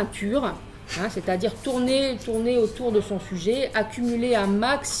grande ceinture, hein, c'est-à-dire tourner autour de son sujet, accumuler un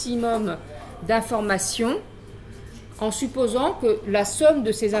maximum d'informations en supposant que la somme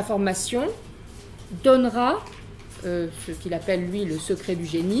de ces informations donnera ce qu'il appelle lui le secret du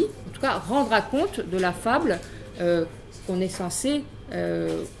génie, en tout cas rendra compte de la fable qu'on est censé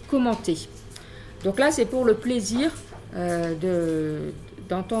commenter. Donc là, c'est pour le plaisir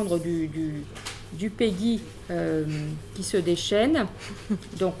d'entendre du Péguy qui se déchaîne.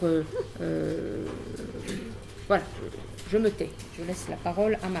 Donc voilà, je me tais. Je laisse la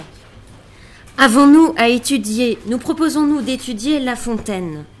parole à Marie. Avons-nous à étudier, nous proposons-nous d'étudier La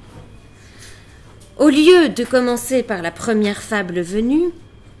Fontaine. Au lieu de commencer par la première fable venue,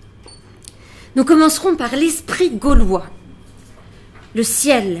 nous commencerons par l'esprit gaulois. Le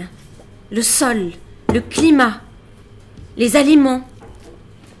ciel, le sol, le climat, les aliments,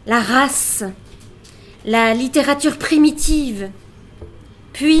 la race, la littérature primitive,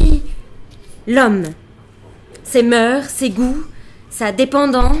 puis l'homme, ses mœurs, ses goûts, sa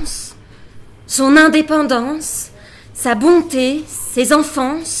dépendance, son indépendance, sa bonté, ses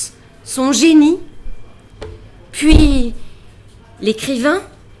enfances, son génie, puis l'écrivain,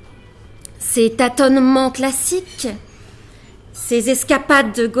 ses tâtonnements classiques, ses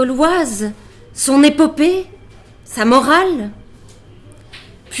escapades gauloises, son épopée, sa morale,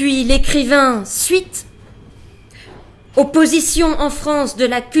 puis l'écrivain suite, opposition en France de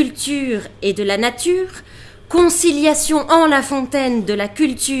la culture et de la nature, conciliation en La Fontaine de la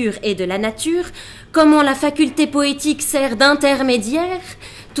culture et de la nature, comment la faculté poétique sert d'intermédiaire,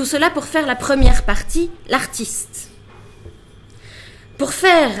 tout cela pour faire la première partie, l'artiste. Pour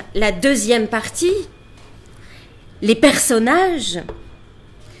faire la deuxième partie, les personnages,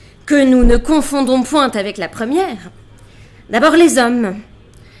 que nous ne confondons point avec la première, d'abord les hommes,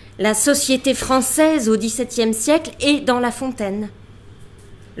 la société française au XVIIe siècle et dans La Fontaine.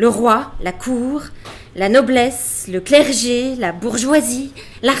 Le roi, la cour, la noblesse, le clergé, la bourgeoisie,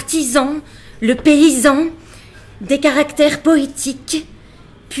 l'artisan, le paysan, des caractères poétiques,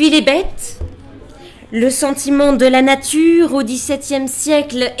 puis les bêtes, le sentiment de la nature au XVIIe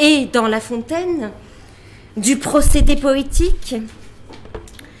siècle et dans La Fontaine, du procédé poétique,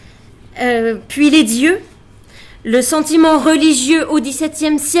 puis les dieux, le sentiment religieux au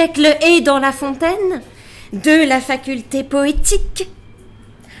XVIIe siècle et dans La Fontaine, de la faculté poétique.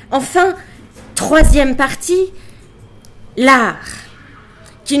 Enfin, troisième partie, l'art,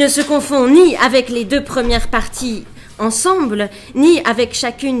 qui ne se confond ni avec les deux premières parties ensemble, ni avec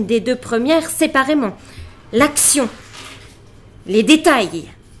chacune des deux premières séparément. L'action, les détails,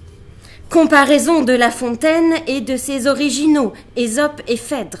 comparaison de La Fontaine et de ses originaux, Ésope et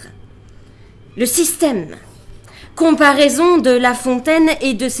Phèdre. Le système, comparaison de La Fontaine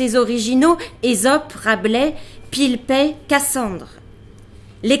et de ses originaux, Ésope, Rabelais, Pilpay, Cassandre.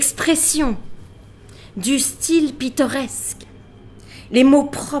 L'expression, du style pittoresque, les mots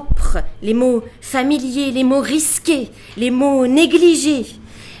propres, les mots familiers, les mots risqués, les mots négligés,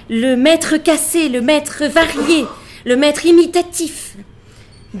 le maître cassé, le maître varié, le maître imitatif,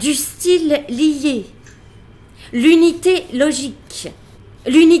 du style lié, l'unité logique,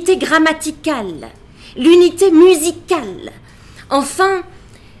 l'unité grammaticale, l'unité musicale, enfin,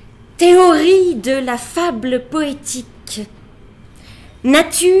 théorie de la fable poétique,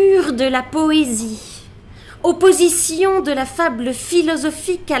 nature de la poésie, opposition de la fable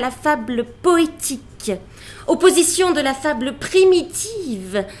philosophique à la fable poétique, opposition de la fable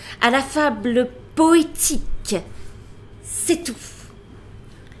primitive à la fable poétique. C'est tout.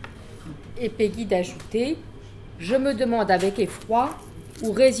 Et Péguy d'ajouter, je me demande avec effroi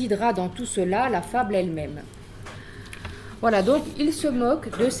où résidera dans tout cela la fable elle-même. Voilà, donc il se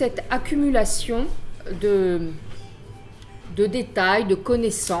moque de cette accumulation de détails, de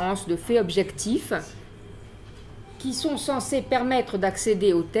connaissances, de faits objectifs qui sont censés permettre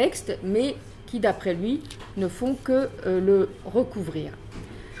d'accéder au texte, mais qui, d'après lui, ne font que le recouvrir.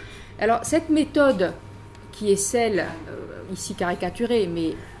 Alors, cette méthode, qui est celle, ici caricaturée,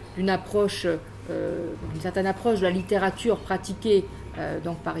 mais d'une certaine approche de la littérature pratiquée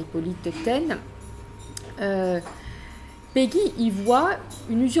donc par Hippolyte Taine, Péguy y voit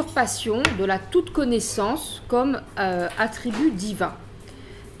une usurpation de la toute connaissance comme attribut divin.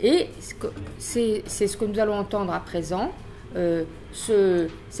 Et c'est ce que nous allons entendre à présent.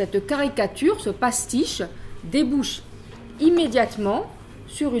 Cette caricature, ce pastiche, débouche immédiatement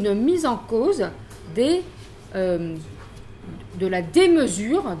sur une mise en cause de la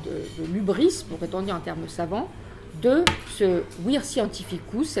démesure, de l'ubris, pourrait-on dire en termes savants, de ce vir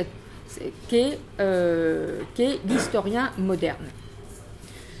scientificus, qu'est l'historien moderne.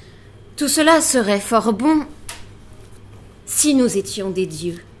 Tout cela serait fort bon si nous étions des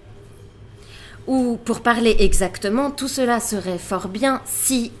dieux. Ou, pour parler exactement, tout cela serait fort bien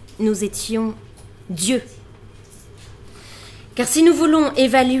si nous étions Dieu. Car si nous voulons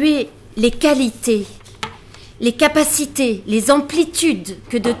évaluer les qualités, les capacités, les amplitudes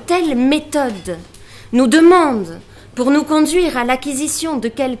que de telles méthodes nous demandent pour nous conduire à l'acquisition de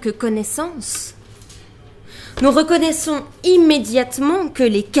quelques connaissances, nous reconnaissons immédiatement que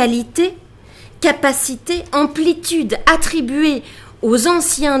les qualités, capacités, amplitudes attribuées aux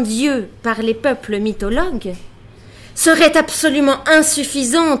anciens dieux par les peuples mythologues seraient absolument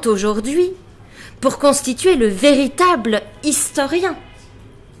insuffisantes aujourd'hui pour constituer le véritable historien.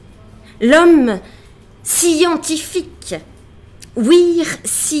 L'homme scientifique, vir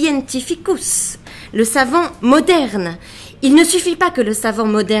scientificus, le savant moderne. Il ne suffit pas que le savant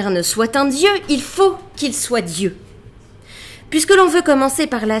moderne soit un dieu, il faut qu'il soit Dieu. Puisque l'on veut commencer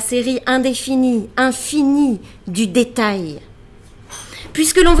par la série indéfinie, infinie du détail,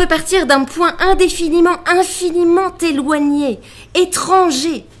 puisque l'on veut partir d'un point infiniment éloigné,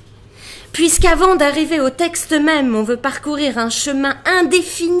 étranger, puisqu'avant d'arriver au texte même, on veut parcourir un chemin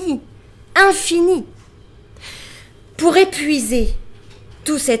indéfini, infini, pour épuiser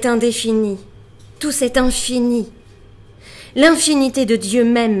tout cet indéfini, tout cet infini, l'infinité de Dieu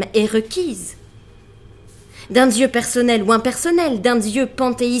même est requise, d'un Dieu personnel ou impersonnel, d'un Dieu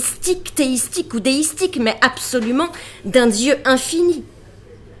panthéistique, théistique ou déistique, mais absolument d'un Dieu infini.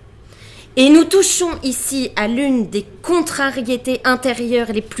 Et nous touchons ici à l'une des contrariétés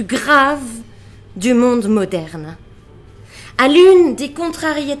intérieures les plus graves du monde moderne, à l'une des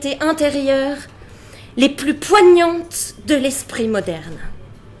contrariétés intérieures les plus poignantes de l'esprit moderne.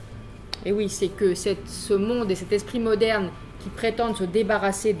 Et oui, c'est que ce monde et cet esprit moderne qui prétendent se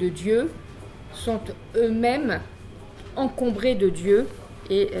débarrasser de Dieu sont eux-mêmes encombrés de Dieu,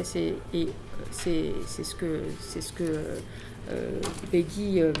 et c'est ce que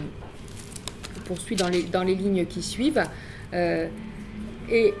Péguy poursuit dans les lignes qui suivent.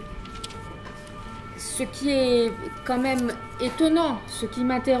 Et ce qui est quand même étonnant, ce qui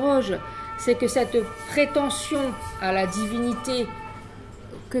m'interroge, c'est que cette prétention à la divinité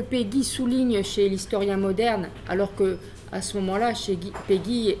que Péguy souligne chez l'historien moderne, alors que à ce moment-là,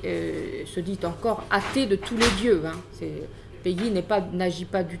 Péguy se dit encore athée de tous les dieux. Péguy n'agit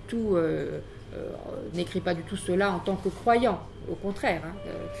pas du tout, n'écrit pas du tout cela en tant que croyant. Au contraire,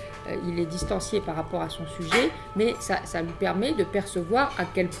 il est distancié par rapport à son sujet, mais ça lui permet de percevoir à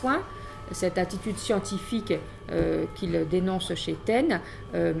quel point cette attitude scientifique qu'il dénonce chez Taine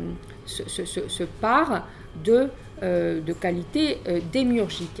se part de qualité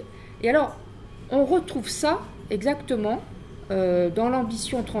démiurgique. Et alors, on retrouve ça exactement dans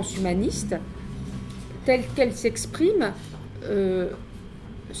l'ambition transhumaniste, telle qu'elle s'exprime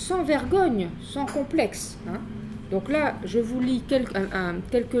sans vergogne, sans complexe. Donc là, je vous lis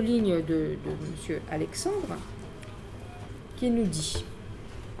quelques lignes de M. Alexandre, qui nous dit,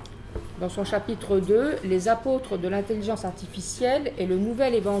 dans son chapitre 2, « Les apôtres de l'intelligence artificielle et le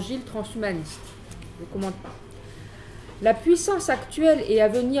nouvel évangile transhumaniste ». Je ne commente pas. La puissance actuelle et à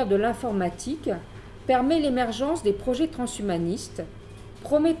venir de l'informatique permet l'émergence des projets transhumanistes,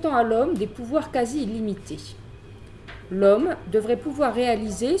 promettant à l'homme des pouvoirs quasi illimités. L'homme devrait pouvoir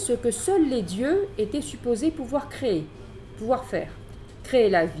réaliser ce que seuls les dieux étaient supposés pouvoir faire. Créer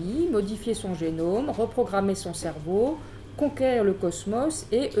la vie, modifier son génome, reprogrammer son cerveau, conquérir le cosmos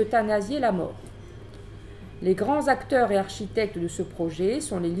et euthanasier la mort. Les grands acteurs et architectes de ce projet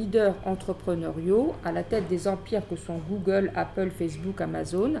sont les leaders entrepreneuriaux à la tête des empires que sont Google, Apple, Facebook,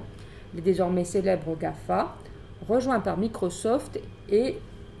 Amazon, les désormais célèbres GAFA, rejoints par Microsoft et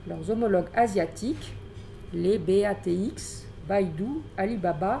leurs homologues asiatiques, les BATX, Baidu,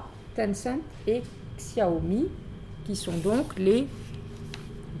 Alibaba, Tencent et Xiaomi, qui sont donc les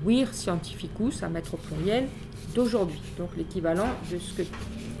vir scientificus, à mettre au pluriel, d'aujourd'hui. Donc l'équivalent de ce que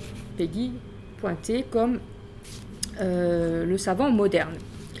Péguy pointait comme le savant moderne.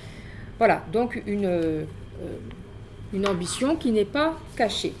 Voilà, donc une ambition qui n'est pas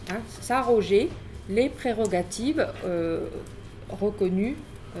cachée, s'arroger les prérogatives reconnues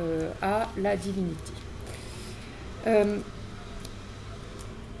à la divinité.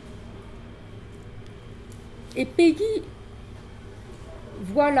 Et Péguy,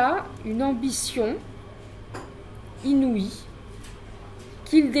 voilà une ambition inouïe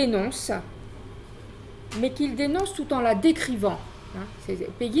qu'il dénonce, mais qu'il dénonce tout en la décrivant.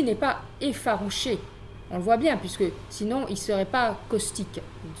 Péguy n'est pas effarouché, on le voit bien, puisque sinon il ne serait pas caustique.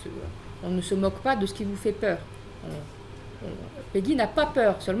 On ne se moque pas de ce qui vous fait peur. Péguy n'a pas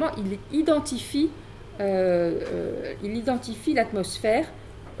peur, seulement il identifie l'atmosphère,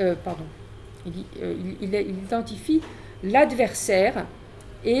 il identifie l'adversaire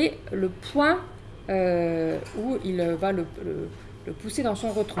et le point où il va le pousser dans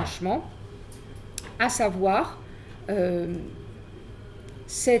son retranchement, à savoir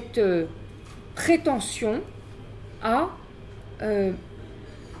cette prétention à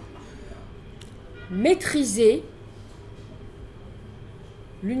maîtriser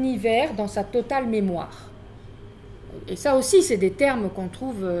l'univers dans sa totale mémoire. Et ça aussi, c'est des termes qu'on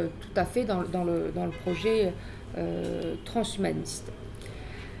trouve tout à fait dans le projet transhumaniste.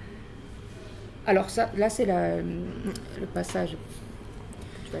 Alors ça, là, c'est le passage que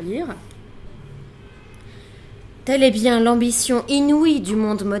je vais lire. Telle est bien l'ambition inouïe du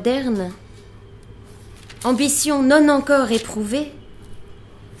monde moderne, ambition non encore éprouvée,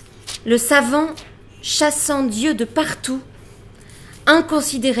 le savant chassant Dieu de partout,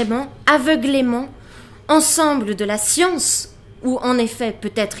 inconsidérément, aveuglément, ensemble de la science, où en effet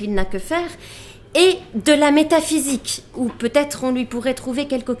peut-être il n'a que faire, et de la métaphysique, où peut-être on lui pourrait trouver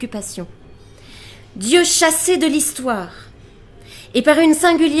quelque occupation. Dieu chassé de l'histoire, et par une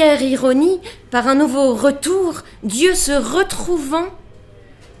singulière ironie, par un nouveau retour, Dieu se retrouvant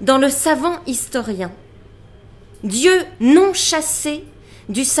dans le savant historien. Dieu non chassé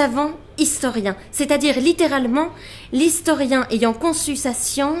du savant historien, c'est-à-dire littéralement l'historien ayant conçu sa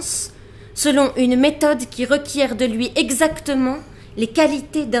science selon une méthode qui requiert de lui exactement les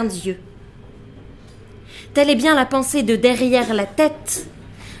qualités d'un Dieu. Telle est bien la pensée de derrière la tête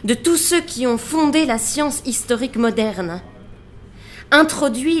de tous ceux qui ont fondé la science historique moderne,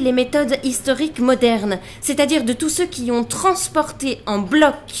 introduit les méthodes historiques modernes, c'est-à-dire de tous ceux qui ont transporté en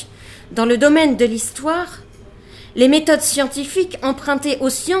bloc dans le domaine de l'histoire les méthodes scientifiques empruntées aux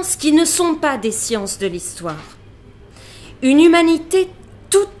sciences qui ne sont pas des sciences de l'histoire. Une humanité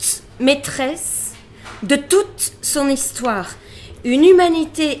toute maîtresse de toute son histoire, une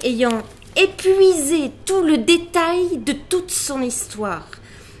humanité ayant épuisé tout le détail de toute son histoire,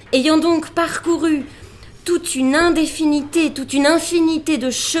 ayant donc parcouru toute une indéfinité, toute une infinité de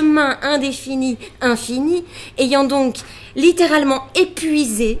chemins indéfinis, infinis, ayant donc littéralement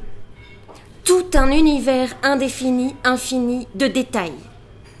épuisé tout un univers indéfini, infini de détails.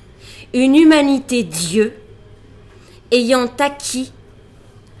 Une humanité Dieu, ayant acquis,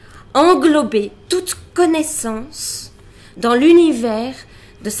 englobé toute connaissance dans l'univers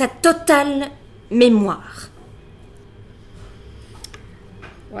de sa totale mémoire.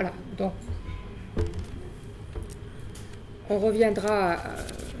 Voilà, donc on reviendra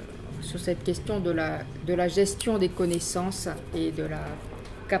sur cette question de la gestion des connaissances et de la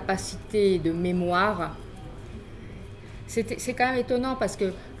capacité de mémoire. C'est quand même étonnant parce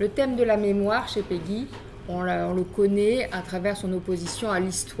que le thème de la mémoire chez Péguy, on le connaît à travers son opposition à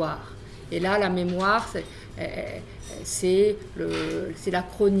l'histoire. Et là, la mémoire, c'est la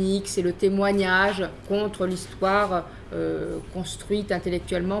chronique, c'est le témoignage contre l'histoire construite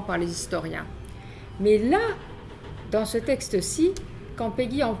intellectuellement par les historiens. Mais là, dans ce texte-ci, quand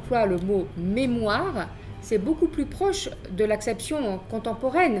Péguy emploie le mot mémoire, c'est beaucoup plus proche de l'acception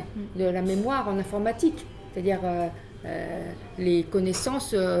contemporaine de la mémoire en informatique, c'est-à-dire les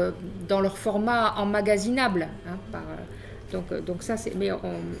connaissances dans leur format emmagasinable. Donc ça, mais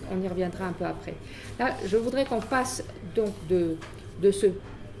on y reviendra un peu après. Là, je voudrais qu'on passe donc de ce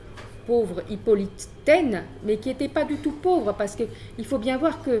pauvre Hippolytaine, mais qui n'était pas du tout pauvre, parce qu'il faut bien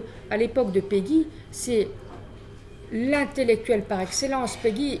voir qu'à l'époque de Péguy, c'est l'intellectuel par excellence.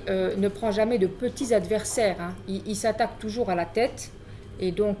 Péguy ne prend jamais de petits adversaires, hein. Il s'attaque toujours à la tête,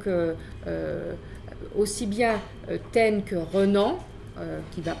 et donc aussi bien Taine que Renan,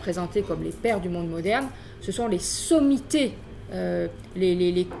 qui va présenter comme les pères du monde moderne, ce sont les sommités,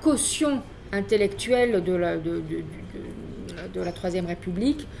 les cautions intellectuelles de la Troisième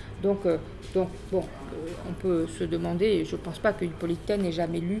République. Donc bon, on peut se demander, et je ne pense pas que Hippolytaine ait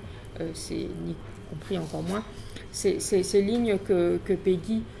jamais lu, ni compris encore moins, ces lignes que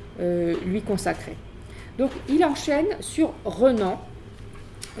Péguy lui consacrait. Donc il enchaîne sur Renan,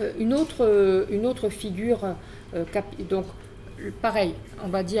 une autre figure, donc pareil, on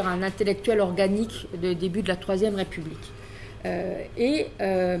va dire un intellectuel organique de début de la Troisième République.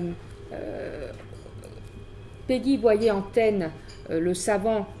 Péguy voyait en Taine le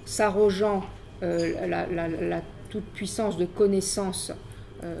savant s'arrogeant la toute-puissance de connaissance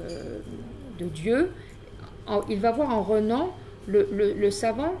de Dieu. Il va voir en Renan le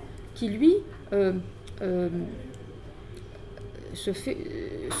savant qui, lui, se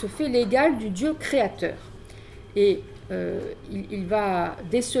fait l'égal du Dieu créateur. Et il va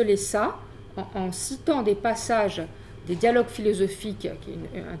déceler ça en citant des passages des dialogues philosophiques, qui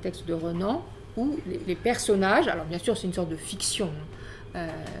est un texte de Renan, où les personnages, alors bien sûr c'est une sorte de fiction,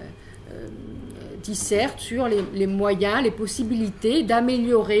 dissertent sur les moyens, les possibilités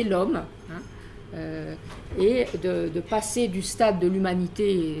d'améliorer l'homme, et de passer du stade de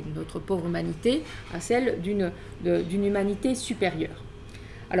l'humanité, notre pauvre humanité, à celle d'une humanité supérieure.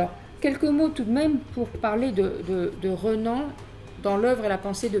 Alors, quelques mots tout de même pour parler de Renan dans l'œuvre et la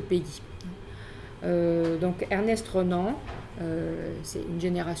pensée de Péguy. Donc Ernest Renan, c'est une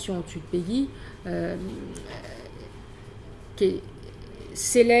génération au-dessus de Péguy, qui est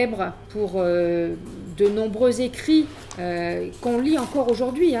célèbre pour de nombreux écrits qu'on lit encore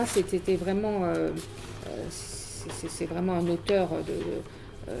aujourd'hui. C'était vraiment, c'est vraiment un auteur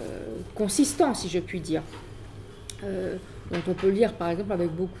consistant, si je puis dire. Dont on peut lire par exemple avec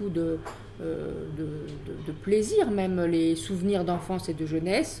beaucoup de plaisir, même les souvenirs d'enfance et de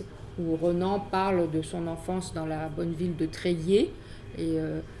jeunesse, où Renan parle de son enfance dans la bonne ville de Tréguier, et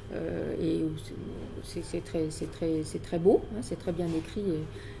c'est très beau, c'est très bien écrit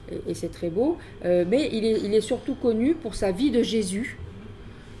et c'est très beau, mais il est surtout connu pour sa vie de Jésus,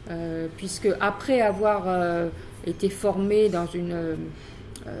 puisque après avoir été formé dans une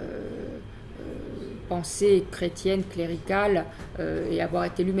pensée chrétienne, cléricale, et avoir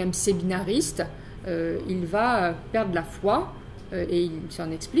été lui-même séminariste, il va perdre la foi, et il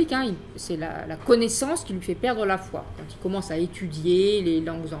s'en explique, c'est la connaissance qui lui fait perdre la foi. Quand il commence à étudier les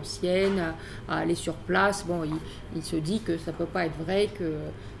langues anciennes, à aller sur place, bon, il se dit que ça ne peut pas être vrai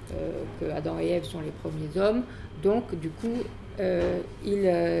que Adam et Ève sont les premiers hommes, donc du coup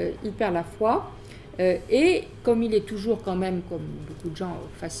il perd la foi. Et comme il est toujours quand même, comme beaucoup de gens,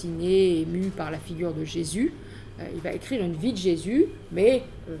 fasciné, ému par la figure de Jésus, il va écrire une vie de Jésus, mais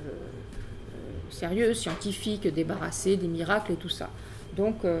sérieuse, scientifique, débarrassée des miracles et tout ça.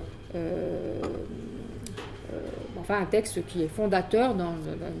 Donc, enfin, un texte qui est fondateur dans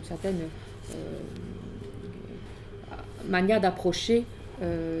une certaine manière d'approcher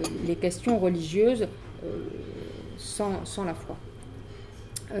les questions religieuses sans la foi.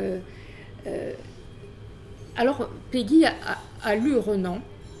 Alors, Péguy a lu Renan,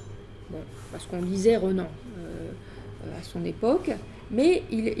 bon, parce qu'on lisait Renan à son époque, mais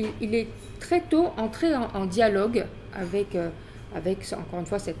il est très tôt entré en dialogue avec, encore une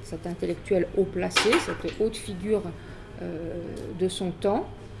fois, cet intellectuel haut placé, cette haute figure de son temps.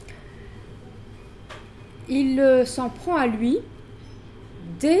 Il s'en prend à lui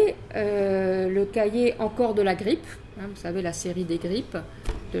dès le cahier Encore de la grippe, vous savez, la série des grippes,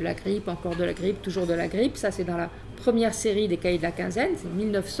 de la grippe, encore de la grippe, toujours de la grippe. Ça, c'est dans la première série des cahiers de la quinzaine, c'est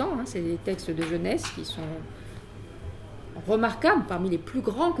 1900, c'est des textes de jeunesse qui sont remarquables, parmi les plus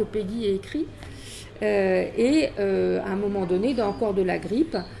grands que Péguy ait écrits. À un moment donné, dans Encore de la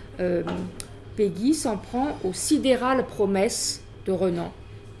grippe, Péguy s'en prend aux sidérales promesses de Renan,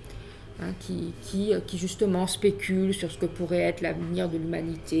 qui justement spécule sur ce que pourrait être l'avenir de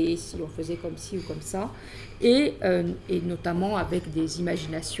l'humanité si on faisait comme ci ou comme ça, et notamment avec des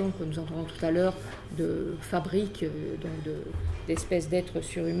imaginations que nous entendrons tout à l'heure de fabriques d'espèces d'êtres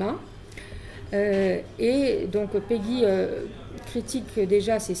surhumains. Et donc Péguy critique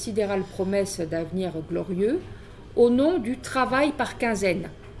déjà ces sidérales promesses d'avenir glorieux au nom du travail par quinzaine.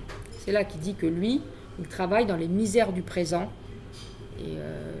 C'est là qu'il dit que lui, il travaille dans les misères du présent, et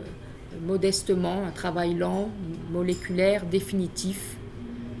modestement, un travail lent, moléculaire, définitif.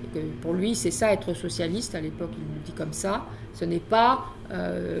 Et que pour lui, c'est ça être socialiste, à l'époque il nous dit comme ça, ce n'est pas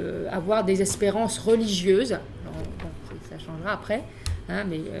avoir des espérances religieuses, alors, bon, ça changera après,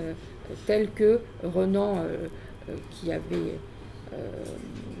 mais tel que Renan, qui avait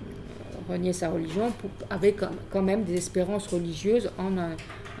renié sa religion, avait quand même des espérances religieuses en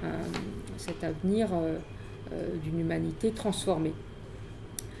cet avenir d'une humanité transformée.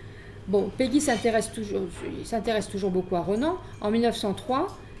 Bon, Péguy s'intéresse toujours beaucoup à Renan. En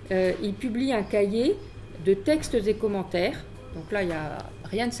 1903, il publie un cahier de textes et commentaires. Donc là, il n'y a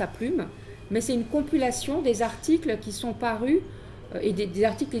rien de sa plume, mais c'est une compilation des articles qui sont parus, et des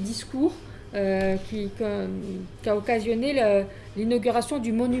articles et discours qui a occasionné l'inauguration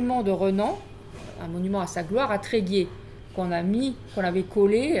du monument de Renan, un monument à sa gloire, à Tréguier, qu'on avait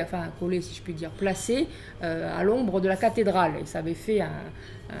collé si je puis dire, placé à l'ombre de la cathédrale. Et ça avait fait un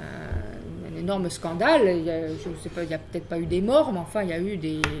énorme scandale. Je ne sais pas, il n'y a peut-être pas eu des morts, mais enfin il y a eu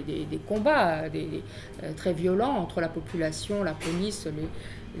des combats très violents entre la population, la police,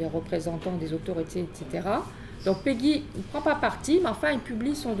 les représentants des autorités, etc. Donc Péguy ne prend pas parti, mais enfin il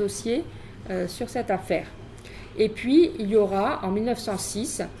publie son dossier sur cette affaire. Et puis il y aura en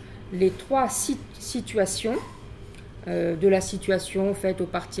 1906 les 3 situations de la situation faite aux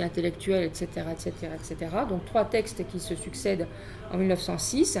parties intellectuelles, etc., etc., etc. Donc 3 textes qui se succèdent en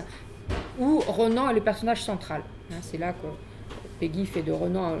 1906, où Renan est le personnage central. C'est là que Péguy fait de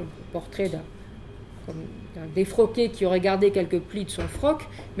Renan un portrait d'un défroqué qui aurait gardé quelques plis de son froc,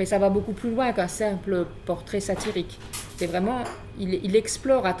 mais ça va beaucoup plus loin qu'un simple portrait satirique. C'est vraiment, il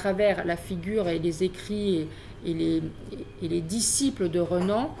explore à travers la figure et les écrits et les disciples de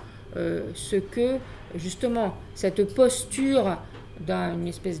Renan ce que, justement, cette posture d'une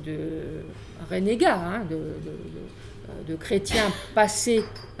espèce de renégat, de chrétien passé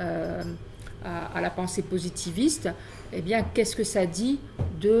à la pensée positiviste, eh bien, qu'est-ce que ça dit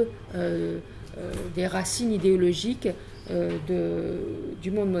des racines idéologiques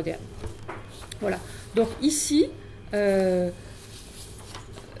du monde moderne. Voilà. Donc ici, dans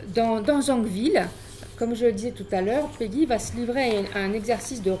Zangwill, comme je le disais tout à l'heure, Péguy va se livrer à un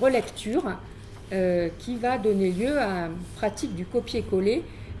exercice de relecture qui va donner lieu à une pratique du copier-coller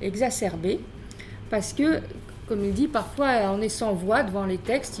exacerbée, parce que, comme il dit, parfois on est sans voix devant les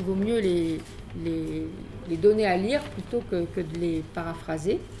textes, il vaut mieux les donner à lire plutôt que de les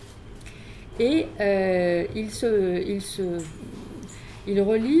paraphraser. Et il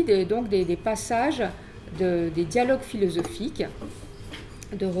relit donc des passages des dialogues philosophiques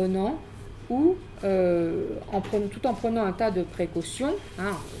de Renan, où, tout en prenant un tas de précautions,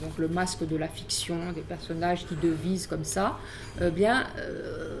 donc le masque de la fiction, des personnages qui devisent comme ça,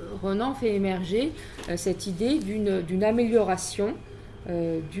 Renan fait émerger cette idée d'une amélioration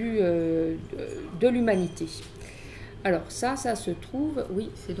de l'humanité. Alors ça se trouve, oui,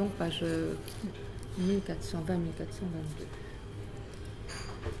 c'est donc page 1420-1422.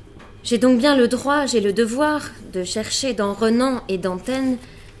 J'ai donc bien le droit, j'ai le devoir de chercher dans Renan et dans Taine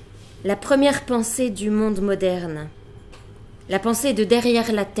la première pensée du monde moderne, la pensée de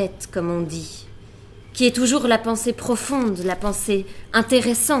derrière la tête, comme on dit, qui est toujours la pensée profonde, la pensée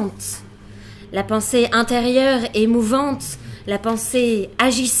intéressante, la pensée intérieure émouvante, la pensée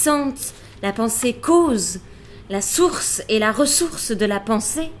agissante, la pensée cause, la source et la ressource de la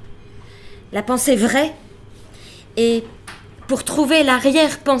pensée vraie. Et pour trouver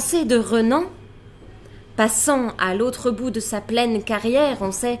l'arrière-pensée de Renan, passant à l'autre bout de sa pleine carrière,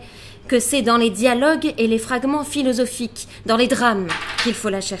 on sait que c'est dans les dialogues et les fragments philosophiques, dans les drames, qu'il faut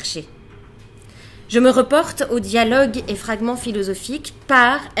la chercher. Je me reporte aux dialogues et fragments philosophiques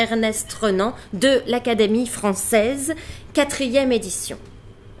par Ernest Renan de l'Académie française, 4e édition.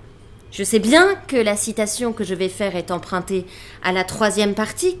 Je sais bien que la citation que je vais faire est empruntée à la 3e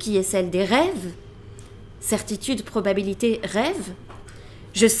partie, qui est celle des rêves. Certitude, probabilité, rêve.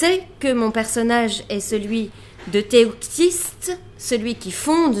 Je sais que mon personnage est celui de Théoctiste, celui qui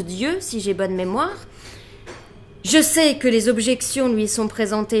fonde Dieu, si j'ai bonne mémoire. Je sais que les objections lui sont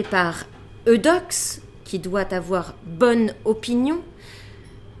présentées par Eudoxe, qui doit avoir bonne opinion.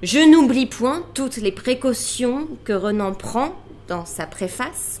 Je n'oublie point toutes les précautions que Renan prend dans sa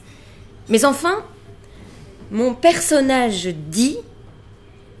préface. Mais enfin, mon personnage dit,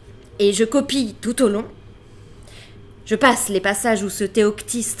 et je copie tout au long, je passe les passages où ce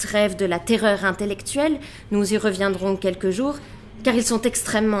théoctiste rêve de la terreur intellectuelle, nous y reviendrons quelques jours, car ils sont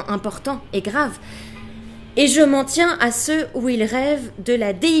extrêmement importants et graves, et je m'en tiens à ceux où il rêve de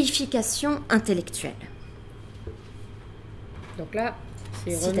la déification intellectuelle. Donc là,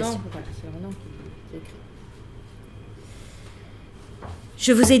 c'est Renan, voilà, qui écrit.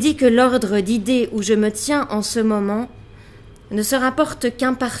 Je vous ai dit que l'ordre d'idées où je me tiens en ce moment ne se rapporte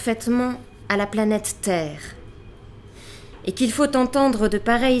qu'imparfaitement à la planète Terre, et qu'il faut entendre de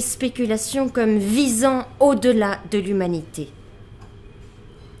pareilles spéculations comme visant au-delà de l'humanité.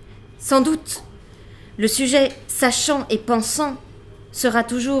 Sans doute, le sujet sachant et pensant sera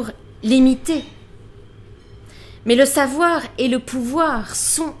toujours limité, mais le savoir et le pouvoir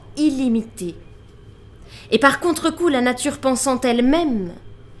sont illimités. Et par contre-coup, la nature pensante elle-même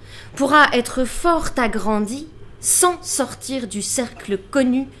pourra être fort agrandie sans sortir du cercle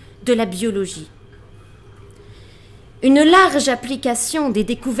connu de la biologie. Une large application des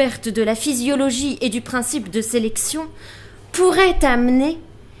découvertes de la physiologie et du principe de sélection pourrait amener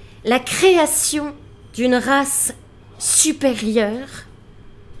la création d'une race supérieure,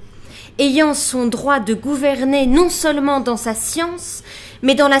 ayant son droit de gouverner non seulement dans sa science,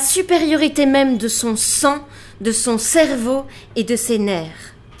 mais dans la supériorité même de son sang, de son cerveau et de ses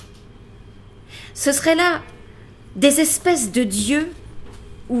nerfs. Ce seraient là des espèces de dieux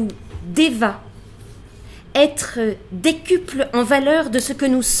ou d'évas, êtres décuples en valeur de ce que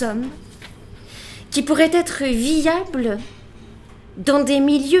nous sommes, qui pourraient être viables dans des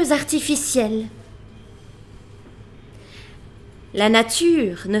milieux artificiels. La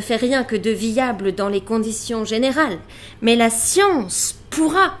nature ne fait rien que de viable dans les conditions générales, mais la science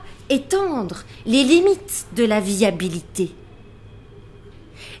pourra étendre les limites de la viabilité.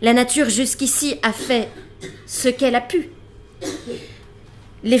 La nature jusqu'ici a fait ce qu'elle a pu.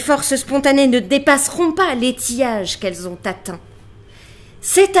 Les forces spontanées ne dépasseront pas l'étiage qu'elles ont atteint.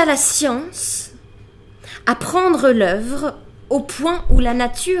 C'est à la science à prendre l'œuvre au point où la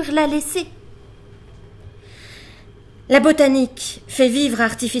nature l'a laissée. La botanique fait vivre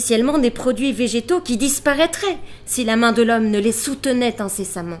artificiellement des produits végétaux qui disparaîtraient si la main de l'homme ne les soutenait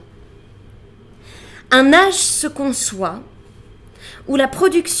incessamment. Un âge se conçoit où la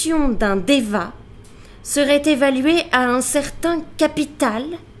production d'un déva serait évaluée à un certain capital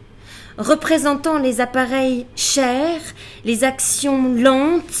représentant les appareils chers, les actions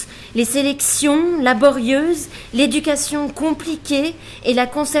lentes, les sélections laborieuses, l'éducation compliquée et la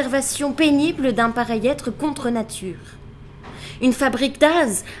conservation pénible d'un pareil être contre nature. Une fabrique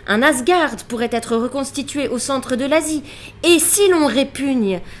d'Hasse, un Asgard, pourrait être reconstituée au centre de l'Asie. Et si l'on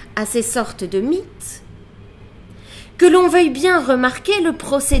répugne à ces sortes de mythes, que l'on veuille bien remarquer le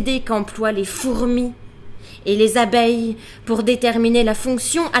procédé qu'emploient les fourmis et les abeilles pour déterminer la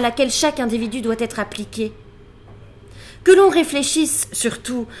fonction à laquelle chaque individu doit être appliqué. Que l'on réfléchisse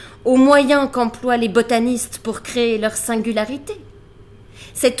surtout aux moyens qu'emploient les botanistes pour créer leur singularité.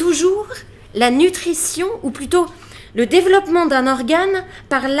 C'est toujours la nutrition, ou plutôt le développement d'un organe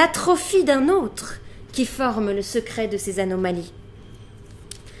par l'atrophie d'un autre qui forme le secret de ces anomalies.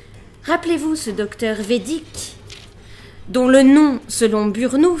 Rappelez-vous ce docteur védique dont le nom, selon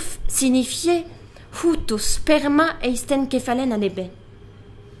Burnouf, signifiait « Huto sperma eisten kephalen anebe ».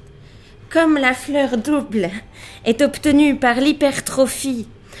 Comme la fleur double est obtenue par l'hypertrophie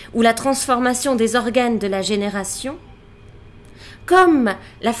ou la transformation des organes de la génération, comme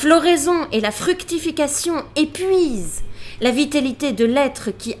la floraison et la fructification épuisent la vitalité de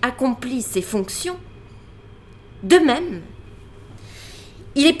l'être qui accomplit ses fonctions, de même,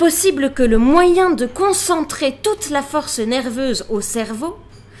 il est possible que le moyen de concentrer toute la force nerveuse au cerveau,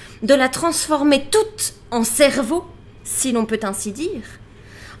 de la transformer toute en cerveau, si l'on peut ainsi dire,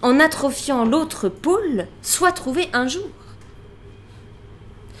 en atrophiant l'autre pôle, soit trouvé un jour.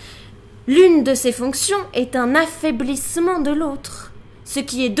 L'une de ces fonctions est un affaiblissement de l'autre. Ce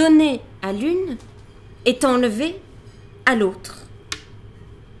qui est donné à l'une est enlevé à l'autre.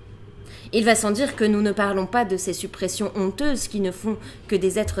 Il va sans dire que nous ne parlons pas de ces suppressions honteuses qui ne font que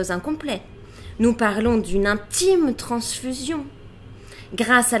des êtres incomplets. Nous parlons d'une intime transfusion,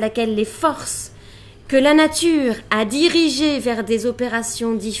 grâce à laquelle les forces que la nature a dirigées vers des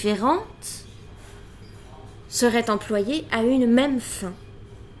opérations différentes seraient employées à une même fin.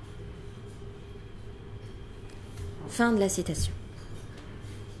 Fin de la citation.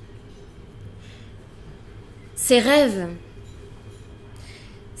 Ces rêves,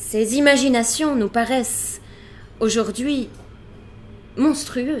 ces imaginations nous paraissent aujourd'hui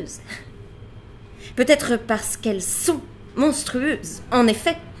monstrueuses. Peut-être parce qu'elles sont monstrueuses, en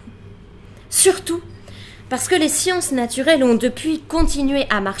effet. Surtout parce que les sciences naturelles ont depuis continué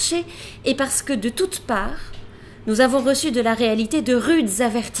à marcher et parce que de toutes parts, nous avons reçu de la réalité de rudes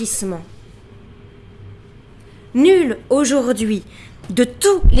avertissements. Nul aujourd'hui de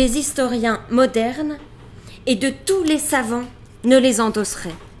tous les historiens modernes et de tous les savants ne les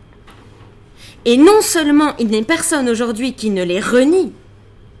endosserait. Et non seulement il n'est personne aujourd'hui qui ne les renie,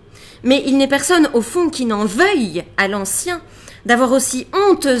 mais il n'est personne au fond qui n'en veuille à l'ancien d'avoir aussi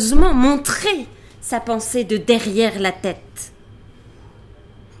honteusement montré sa pensée de derrière la tête.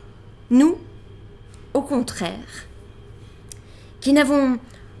 Nous, au contraire, qui n'avons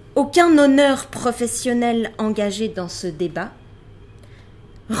aucun honneur professionnel engagé dans ce débat,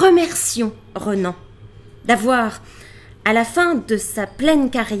 remercions Renan d'avoir, à la fin de sa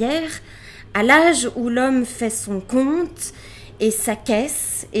pleine carrière, à l'âge où l'homme fait son compte et sa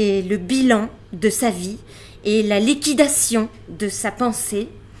caisse et le bilan de sa vie et la liquidation de sa pensée,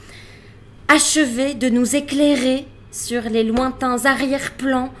 achevé de nous éclairer sur les lointains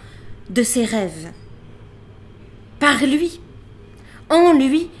arrière-plans de ses rêves. Par lui, en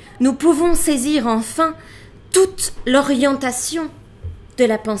lui, nous pouvons saisir enfin toute l'orientation de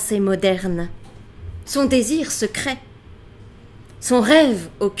la pensée moderne, son désir secret, son rêve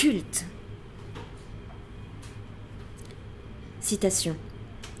occulte. Citation.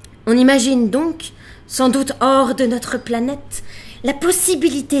 On imagine donc, sans doute hors de notre planète, la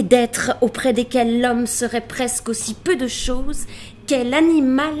possibilité d'êtres auprès desquels l'homme serait presque aussi peu de choses qu'est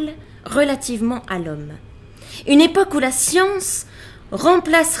l'animal relativement à l'homme. Une époque où la science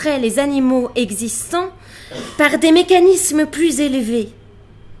remplacerait les animaux existants par des mécanismes plus élevés,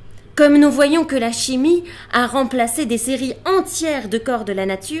 comme nous voyons que la chimie a remplacé des séries entières de corps de la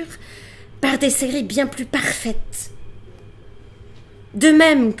nature par des séries bien plus parfaites. De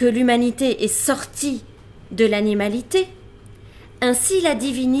même que l'humanité est sortie de l'animalité, ainsi la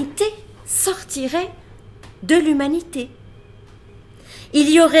divinité sortirait de l'humanité. Il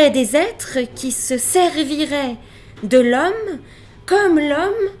y aurait des êtres qui se serviraient de l'homme comme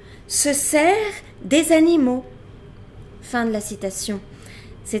l'homme se sert des animaux. Fin de la citation.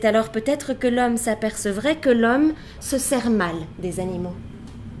 C'est alors peut-être que l'homme s'apercevrait que l'homme se sert mal des animaux.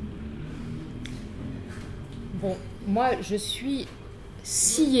 Bon, moi je suis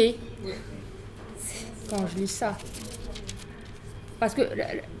sciée quand je lis ça. Parce que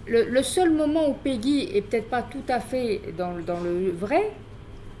le seul moment où Péguy est peut-être pas tout à fait dans le vrai,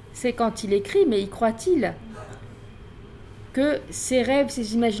 c'est quand il écrit, mais y croit-il que ses rêves,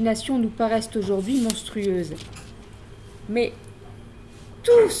 ses imaginations nous paraissent aujourd'hui monstrueuses. Mais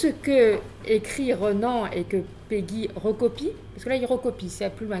tout ce que écrit Renan et que Péguy recopie, parce que là il recopie, c'est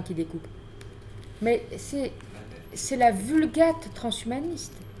plus loin qu'il découpe, mais c'est la vulgate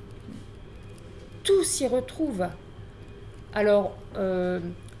transhumaniste. Tout s'y retrouve. Alors,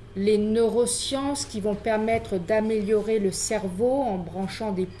 les neurosciences qui vont permettre d'améliorer le cerveau en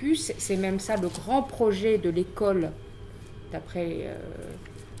branchant des puces, c'est même ça le grand projet de l'école, d'après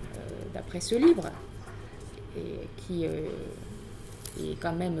ce livre, et qui est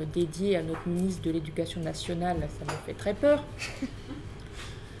quand même dédié à notre ministre de l'Éducation nationale, ça me fait très peur.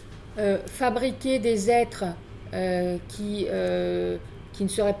 Fabriquer des êtres qui ne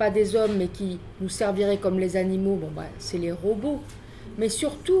seraient pas des hommes, mais qui nous serviraient comme les animaux, bon, bah, c'est les robots. Mais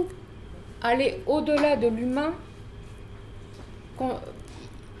surtout, aller au-delà de l'humain,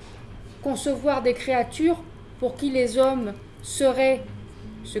 concevoir des créatures pour qui les hommes seraient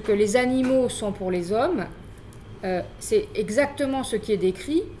ce que les animaux sont pour les hommes, c'est exactement ce qui est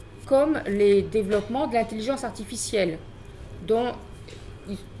décrit comme les développements de l'intelligence artificielle, dont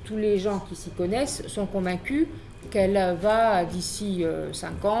tous les gens qui s'y connaissent sont convaincus qu'elle va, d'ici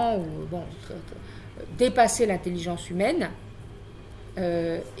 5 ans, ou, bon, dépasser l'intelligence humaine.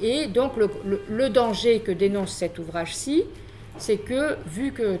 Et donc le danger que dénonce cet ouvrage-ci, c'est que,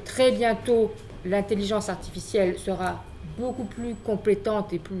 vu que très bientôt l'intelligence artificielle sera beaucoup plus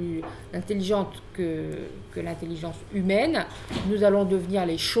compétente et plus intelligente que l'intelligence humaine, nous allons devenir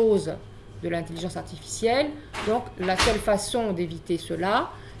les choses de l'intelligence artificielle. Donc la seule façon d'éviter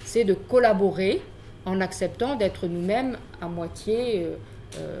cela, c'est de collaborer en acceptant d'être nous-mêmes à moitié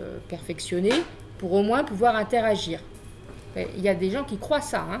perfectionnés pour au moins pouvoir interagir. Il y a des gens qui croient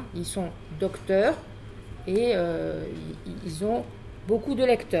ça, hein. Ils sont docteurs et ils ont beaucoup de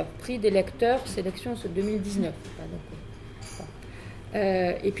lecteurs. Prix des lecteurs, sélection 2019.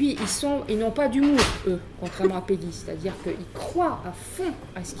 Et puis ils n'ont pas d'humour, eux, contrairement à Péguy, c'est-à-dire qu'ils croient à fond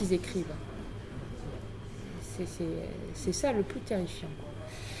à ce qu'ils écrivent. C'est ça le plus terrifiant.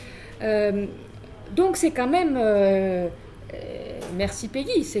 Donc c'est quand même, merci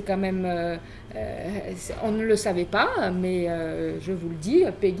Péguy, c'est quand même, on ne le savait pas, mais je vous le dis,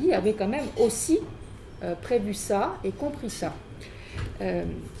 Péguy avait quand même aussi prévu ça et compris ça.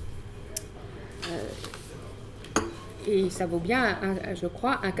 Et ça vaut bien, je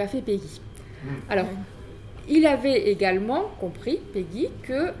crois, un Café Péguy. Alors, il avait également compris, Péguy,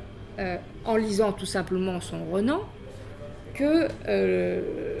 que, en lisant tout simplement son Renan, que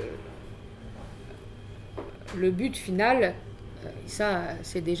le but final, ça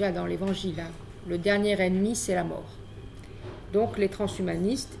c'est déjà dans l'Évangile, hein, le dernier ennemi c'est la mort. Donc les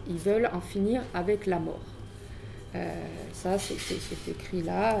transhumanistes, ils veulent en finir avec la mort. Ça c'est écrit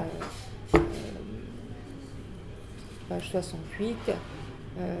là, page 68.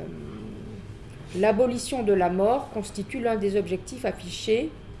 L'abolition de la mort constitue l'un des objectifs affichés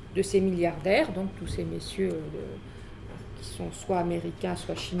de ces milliardaires, donc tous ces messieurs qui sont soit américains,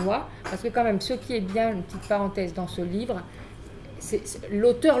 soit chinois, parce que quand même, ce qui est bien, une petite parenthèse dans ce livre,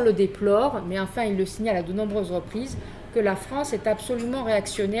 l'auteur le déplore, mais enfin il le signale à de nombreuses reprises, que la France est absolument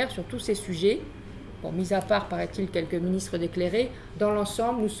réactionnaire sur tous ces sujets. Bon, mis à part, paraît-il, quelques ministres déclarés, dans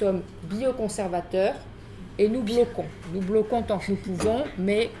l'ensemble, nous sommes bioconservateurs et nous bloquons. Nous bloquons tant que nous pouvons,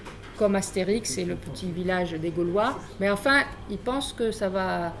 mais comme Astérix et le petit village des Gaulois, mais enfin, ils pensent que ça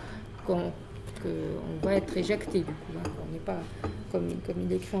va... qu'on va être éjecté du coup, hein. On n'est pas, comme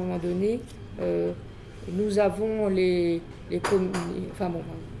il écrit à un moment donné, nous avons enfin bon,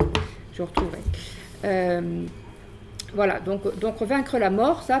 je retrouverai. Voilà, donc vaincre la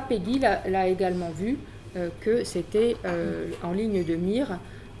mort, ça, Péguy l'a également vu, que c'était en ligne de mire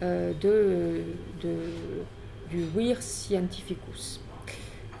du vir scientificus.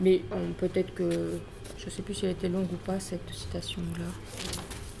 Mais peut-être que, je ne sais plus si elle était longue ou pas, cette citation-là.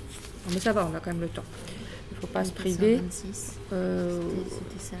 Mais ça va, on a quand même le temps. Il ne faut pas se priver. 1926.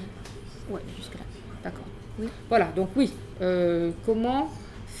 C'était ça. Ouais. Jusque-là. D'accord. Oui. Voilà, donc oui. Comment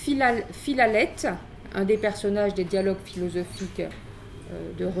Philalèthe, un des personnages des dialogues philosophiques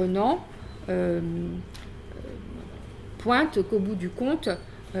de Renan, pointe qu'au bout du compte,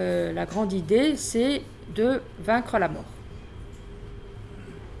 la grande idée, c'est de vaincre la mort.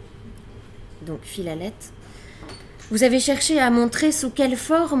 Donc, Philalèthe, vous avez cherché à montrer sous quelle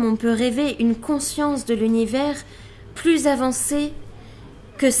forme on peut rêver une conscience de l'univers plus avancée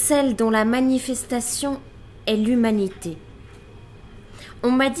que celle dont la manifestation est l'humanité.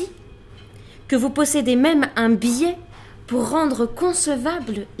 On m'a dit que vous possédez même un biais pour rendre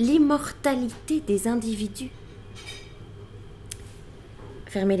concevable l'immortalité des individus.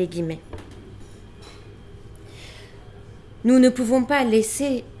 Fermez les guillemets. Nous ne pouvons pas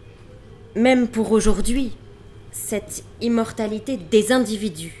laisser, même pour aujourd'hui, cette immortalité des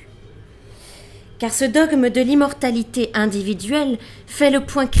individus. Car ce dogme de l'immortalité individuelle fait le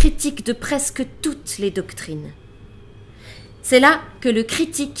point critique de presque toutes les doctrines. C'est là que le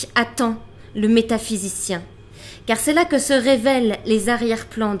critique attend le métaphysicien, car c'est là que se révèlent les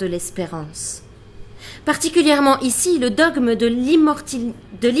arrière-plans de l'espérance. Particulièrement ici, le dogme de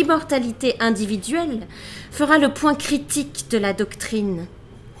l'immortalité individuelle fera le point critique de la doctrine.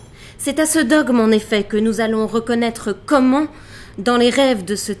 C'est à ce dogme, en effet, que nous allons reconnaître comment, dans les rêves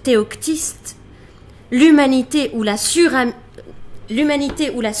de ce théoctiste, l'humanité ou la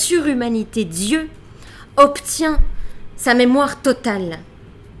surhumanité Dieu obtient sa mémoire totale.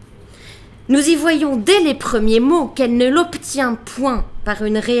 Nous y voyons dès les premiers mots qu'elle ne l'obtient point par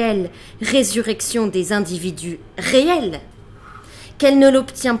une réelle résurrection des individus réels, qu'elle ne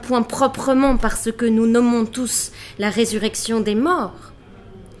l'obtient point proprement par ce que nous nommons tous la résurrection des morts,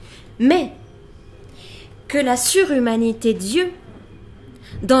 mais que la surhumanité Dieu,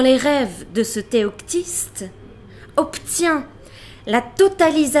 dans les rêves de ce théoctiste, obtient la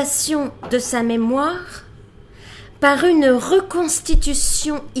totalisation de sa mémoire par une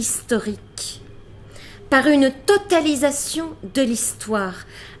reconstitution historique, par une totalisation de l'histoire,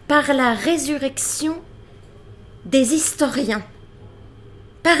 par la résurrection des historiens,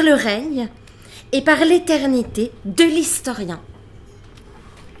 par le règne et par l'éternité de l'historien.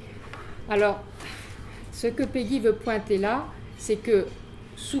 Alors, ce que Péguy veut pointer là, c'est que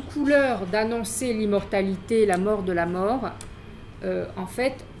sous couleur d'annoncer l'immortalité, la mort de la mort, en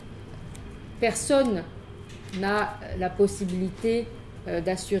fait, personne n'a la possibilité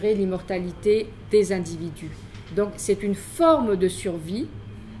d'assurer l'immortalité des individus. Donc c'est une forme de survie,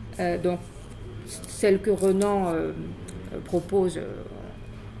 donc celle que Renan propose,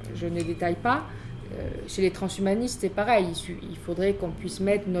 je ne détaille pas. Chez les transhumanistes, c'est pareil, il faudrait qu'on puisse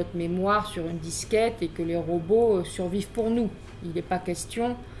mettre notre mémoire sur une disquette et que les robots survivent pour nous. Il n'est pas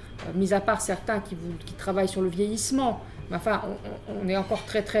question, mis à part certains qui travaillent sur le vieillissement, mais enfin, on est encore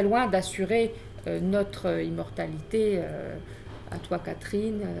très très loin d'assurer notre immortalité, à toi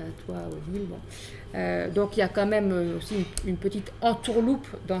Catherine, à toi Odile. Bon. Donc il y a quand même aussi une petite entourloupe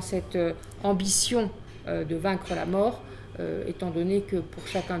dans cette ambition de vaincre la mort, étant donné que pour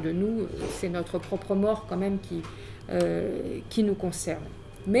chacun de nous, c'est notre propre mort quand même qui nous concerne.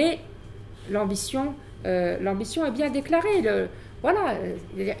 Mais l'ambition est bien déclarée. Voilà,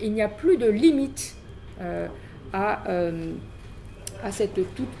 il n'y a plus de limite à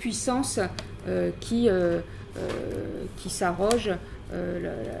cette toute-puissance qui s'arroge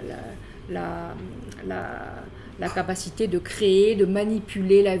la capacité de créer, de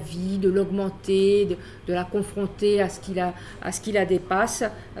manipuler la vie, de l'augmenter, de la confronter à ce qui la dépasse.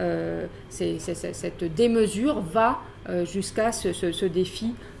 Cette démesure va jusqu'à ce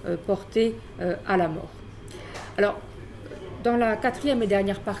défi porté à la mort. Alors, dans la quatrième et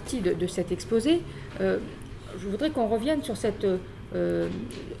dernière partie de cet exposé, je voudrais qu'on revienne sur cette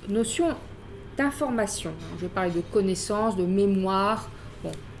notion d'information. Je vais parler de connaissance, de mémoire.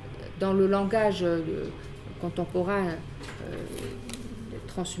 Bon, dans le langage contemporain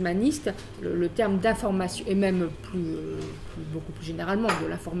transhumaniste, le terme d'information, et même beaucoup plus généralement de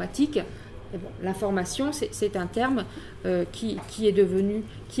l'informatique, bon, l'information, c'est un terme qui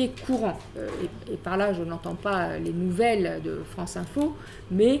est courant. Et par là, je n'entends pas les nouvelles de France Info,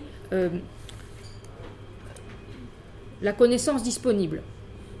 mais la connaissance disponible.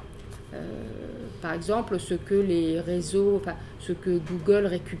 Par exemple, ce que les réseaux, enfin, ce que Google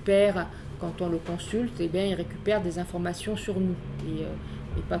récupère quand on le consulte, eh bien, il récupère des informations sur nous.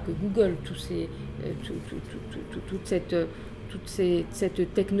 Et pas que Google, toute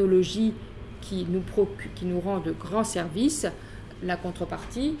cette technologie qui nous rend de grands services. La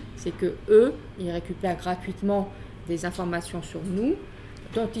contrepartie, c'est que eux, ils récupèrent gratuitement des informations sur nous,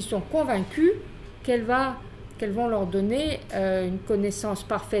 dont ils sont convaincus qu'elles vont leur donner une connaissance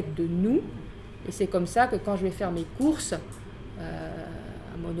parfaite de nous. Et c'est comme ça que quand je vais faire mes courses,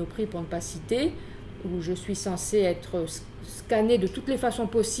 à Monoprix pour ne pas citer, où je suis censée être scannée de toutes les façons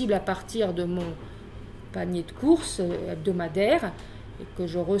possibles à partir de mon panier de courses hebdomadaire, et que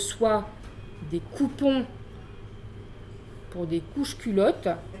je reçois des coupons pour des couches culottes,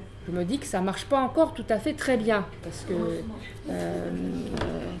 je me dis que ça ne marche pas encore tout à fait très bien. Parce que,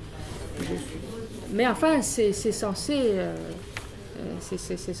 mais enfin, c'est censé,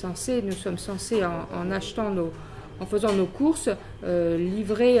 nous sommes censés, en achetant en faisant nos courses,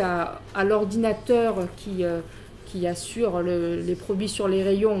 livrer à l'ordinateur qui assure les produits sur les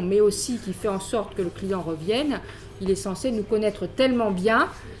rayons, mais aussi qui fait en sorte que le client revienne. Il est censé nous connaître tellement bien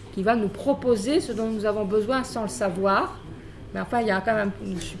qu'il va nous proposer ce dont nous avons besoin sans le savoir. Mais enfin, il y a quand même,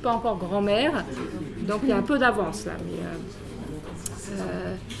 je ne suis pas encore grand-mère, donc il y a un peu d'avance là.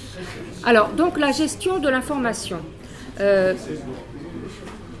 Alors, donc la gestion de l'information. La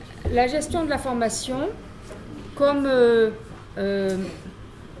gestion de l'information, comme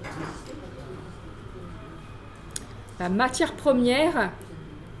la matière première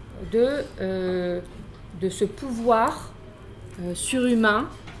de ce pouvoir surhumain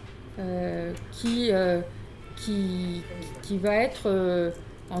qui va être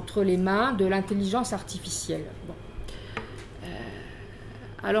entre les mains de l'intelligence artificielle. Bon.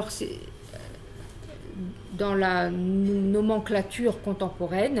 Alors, dans la nomenclature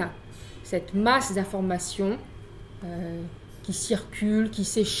contemporaine, cette masse d'informations qui circule, qui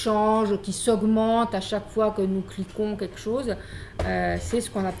s'échange, qui s'augmente à chaque fois que nous cliquons quelque chose, c'est ce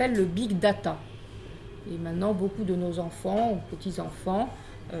qu'on appelle le big data. Et maintenant, beaucoup de nos enfants ou petits-enfants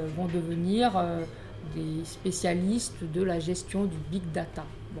vont devenir des spécialistes de la gestion du big data.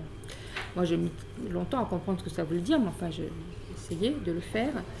 Bon. Moi, j'ai mis longtemps à comprendre ce que ça voulait dire, mais enfin, j'ai essayé de le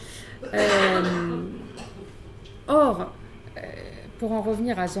faire. Or, pour en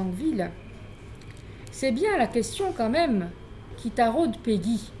revenir à Zangwill, c'est bien la question quand même qui taraude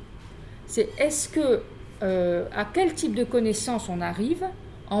Péguy. C'est est-ce que, à quel type de connaissances on arrive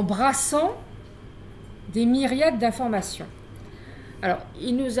en brassant des myriades d'informations. Alors,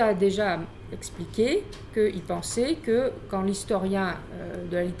 il nous a déjà expliqué qu'il pensait que quand l'historien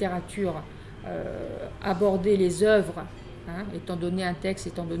de la littérature abordait les œuvres, étant donné un texte,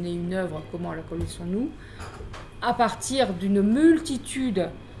 étant donné une œuvre, comment la connaissons-nous, à partir d'une multitude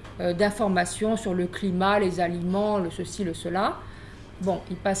d'informations sur le climat, les aliments, le ceci, le cela, bon,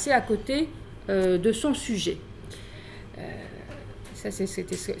 il passait à côté de son sujet. Ça,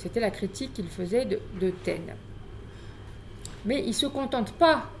 c'était la critique qu'il faisait de Taine. Mais il ne se contente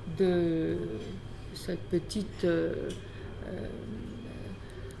pas de cette petite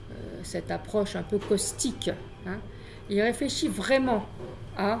cette approche un peu caustique. Il réfléchit vraiment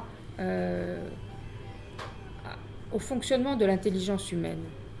au fonctionnement de l'intelligence humaine.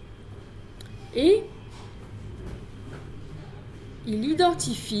 Et il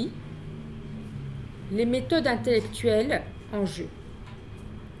identifie les méthodes intellectuelles en jeu.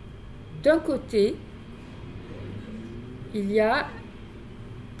 D'un côté, il y a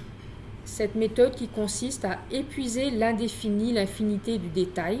cette méthode qui consiste à épuiser l'indéfini, l'infinité du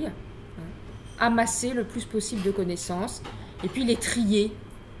détail, amasser le plus possible de connaissances, et puis les trier,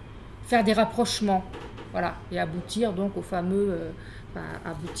 faire des rapprochements, voilà, et aboutir donc au fameux,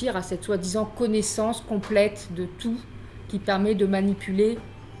 aboutir à cette soi-disant connaissance complète de tout qui permet de manipuler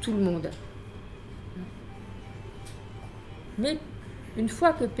tout le monde. Mais une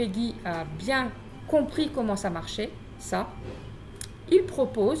fois que Péguy a bien compris comment ça marchait, il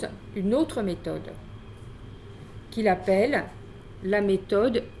propose une autre méthode qu'il appelle la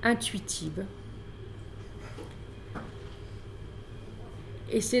méthode intuitive.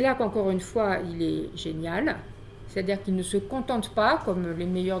 Et c'est là qu'encore une fois, il est génial, c'est-à-dire qu'il ne se contente pas, comme les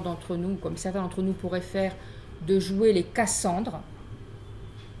meilleurs d'entre nous, comme certains d'entre nous pourraient faire, de jouer les Cassandres.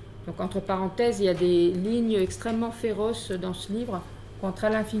 Donc, entre parenthèses, il y a des lignes extrêmement féroces dans ce livre contre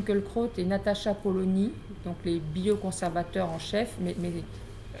Alain Finkielkraut et Natacha Polony, donc les bioconservateurs en chef. Mais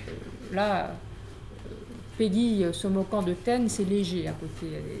là, Péguy se moquant de Taine, c'est léger à côté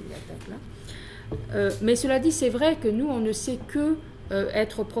des attaques là. Mais cela dit, c'est vrai que nous, on ne sait que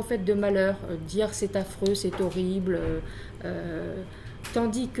être prophète de malheur, dire c'est affreux, c'est horrible,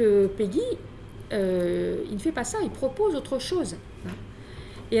 tandis que Péguy, il ne fait pas ça, il propose autre chose.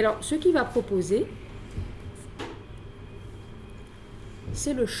 Et alors, ce qu'il va proposer,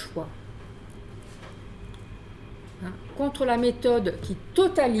 c'est le choix. Contre la méthode qui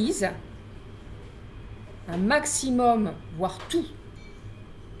totalise un maximum, voire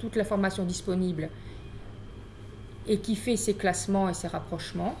toute l'information disponible, et qui fait ses classements et ses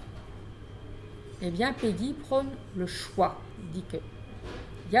rapprochements, eh bien Péguy prône le choix. Il dit qu'il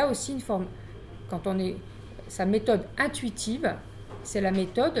y a aussi une forme, quand on est, sa méthode intuitive, c'est la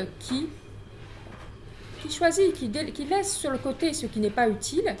méthode qui choisit, qui laisse sur le côté ce qui n'est pas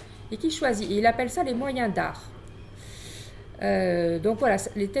utile et qui choisit. Et il appelle ça les moyens d'art. Donc voilà,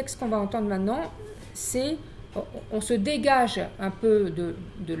 les textes qu'on va entendre maintenant, c'est, on se dégage un peu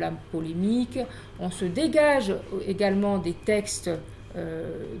de la polémique, on se dégage également des textes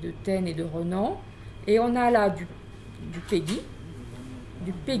de Taine et de Renan, et on a là du Péguy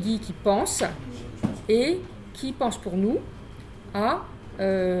qui pense, et qui pense pour nous à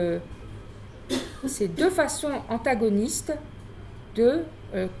ces deux façons antagonistes de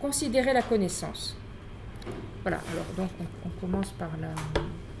considérer la connaissance. Voilà, alors donc on commence par la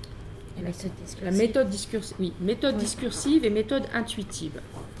méthode discursive. Oui, méthode discursive et méthode intuitive.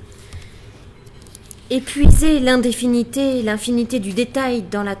 Épuiser l'indéfinité, l'infinité du détail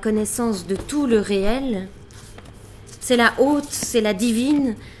dans la connaissance de tout le réel, c'est la haute, c'est la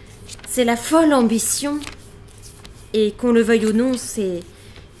divine, c'est la folle ambition, et qu'on le veuille ou non, c'est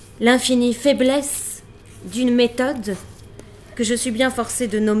l'infinie faiblesse d'une méthode que je suis bien forcée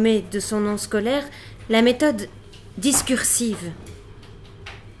de nommer de son nom scolaire, la méthode discursive.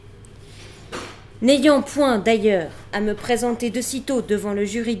 N'ayant point d'ailleurs à me présenter de sitôt devant le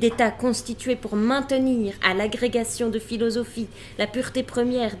jury d'État constitué pour maintenir à l'agrégation de philosophie la pureté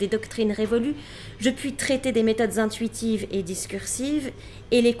première des doctrines révolues, je puis traiter des méthodes intuitives et discursives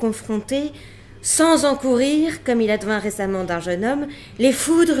et les confronter sans encourir, comme il advint récemment d'un jeune homme, les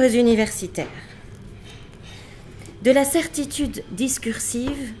foudres universitaires. De la certitude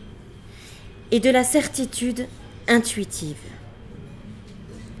discursive et de la certitude intuitive.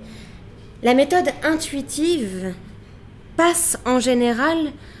 La méthode intuitive passe en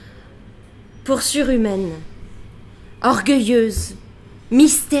général pour surhumaine, orgueilleuse,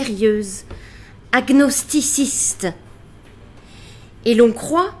 mystérieuse, agnosticiste. Et l'on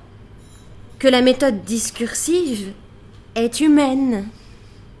croit que la méthode discursive est humaine,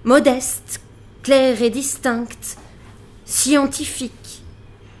 modeste, claire et distincte, scientifique.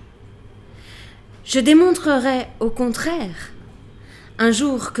 Je démontrerai au contraire, un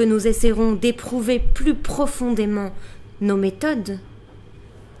jour que nous essaierons d'éprouver plus profondément nos méthodes,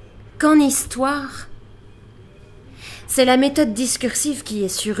 qu'en histoire, c'est la méthode discursive qui est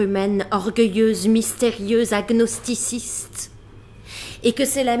surhumaine, orgueilleuse, mystérieuse, agnosticiste, et que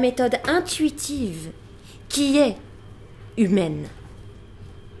c'est la méthode intuitive qui est humaine,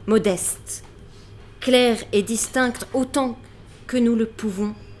 modeste, claire et distincte autant que nous le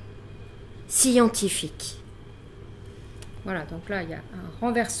pouvons, scientifique. Voilà, donc là, il y a un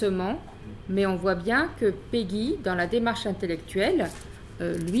renversement, mais on voit bien que Péguy, dans la démarche intellectuelle,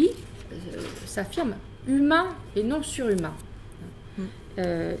 lui, s'affirme humain et non surhumain.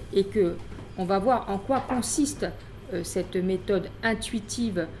 Et qu'on va voir en quoi consiste cette méthode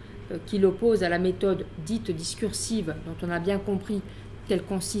intuitive qu'il oppose à la méthode dite discursive, dont on a bien compris qu'elle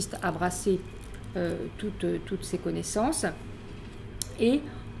consiste à brasser toutes ces connaissances. Et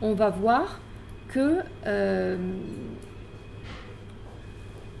on va voir que...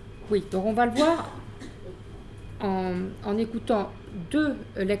 oui, donc on va le voir en écoutant deux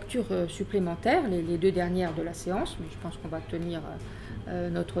lectures supplémentaires, les deux dernières de la séance, mais je pense qu'on va tenir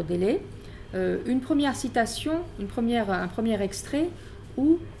notre délai. Une première citation, un premier extrait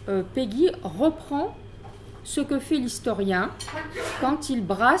où Péguy reprend ce que fait l'historien quand il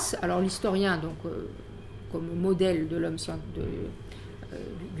brasse, alors l'historien donc comme modèle de l'homme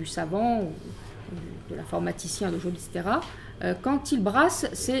du savant, ou de l'informaticien d'aujourd'hui, etc., quand il brasse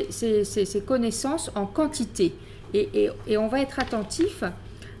ses connaissances en quantité. Et on va être attentif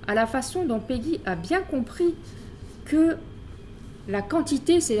à la façon dont Péguy a bien compris que la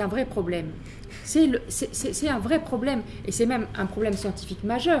quantité, c'est un vrai problème. C'est un vrai problème, et c'est même un problème scientifique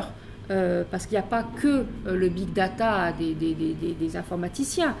majeur, parce qu'il n'y a pas que le big data des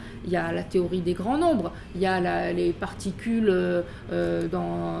informaticiens, il y a la théorie des grands nombres, il y a les particules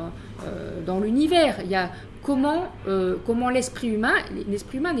dans l'univers, il y a comment l'esprit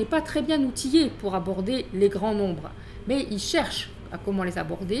humain n'est pas très bien outillé pour aborder les grands nombres, mais il cherche à comment les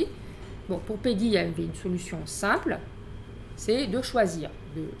aborder. Bon, pour Péguy, il y avait une solution simple, c'est de choisir,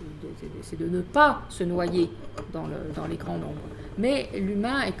 c'est de ne pas se noyer dans les grands nombres. Mais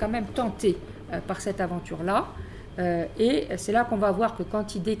l'humain est quand même tenté par cette aventure-là, et c'est là qu'on va voir que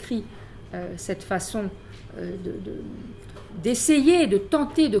quand il décrit cette façon d'essayer, de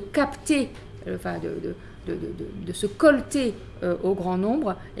tenter de capter, de se colter au grand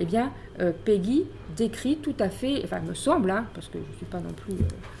nombre, eh bien, Péguy décrit tout à fait, enfin, il me semble, parce que je ne suis pas non plus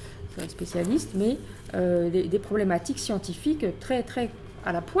très spécialiste, mais des problématiques scientifiques très, très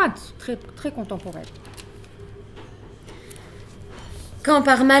à la pointe, très, très contemporaines. Quand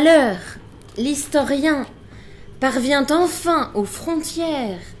par malheur, l'historien parvient enfin aux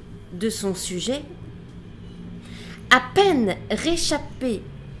frontières de son sujet, à peine réchappé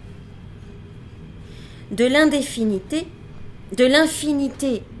de l'indéfinité, de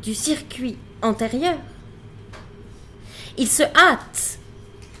l'infinité du circuit antérieur, il se hâte,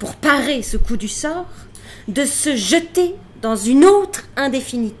 pour parer ce coup du sort, de se jeter dans une autre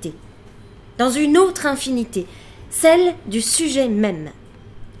indéfinité, dans une autre infinité, celle du sujet même.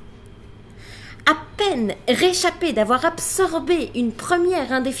 À peine réchappé d'avoir absorbé une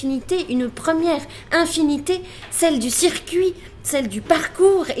première indéfinité, une première infinité, celle du circuit, celle du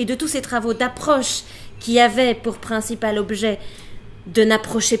parcours et de tous ces travaux d'approche qui avaient pour principal objet de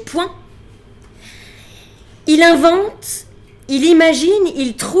n'approcher point, il invente, il imagine,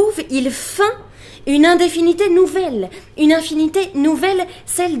 il trouve, il feint une indéfinité nouvelle, une infinité nouvelle,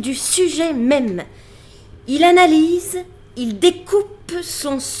 celle du sujet même. Il analyse, il découpe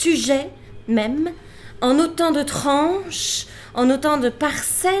son sujet même en autant de tranches, en autant de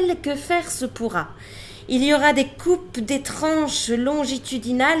parcelles que faire se pourra. Il y aura des coupes, des tranches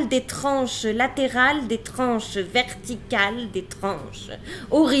longitudinales, des tranches latérales, des tranches verticales, des tranches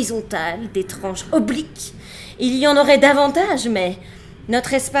horizontales, des tranches obliques. Il y en aurait davantage, mais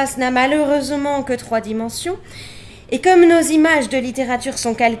notre espace n'a malheureusement que 3 dimensions. Et comme nos images de littérature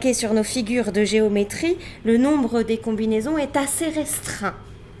sont calquées sur nos figures de géométrie, le nombre des combinaisons est assez restreint.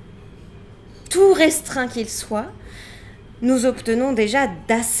 Tout restreint qu'il soit, nous obtenons déjà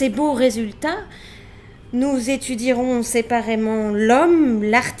d'assez beaux résultats. Nous étudierons séparément l'homme,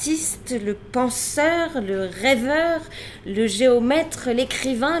 l'artiste, le penseur, le rêveur, le géomètre,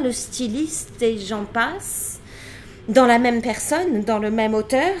 l'écrivain, le styliste, et j'en passe, dans la même personne, dans le même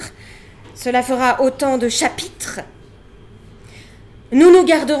auteur. Cela fera autant de chapitres. Nous nous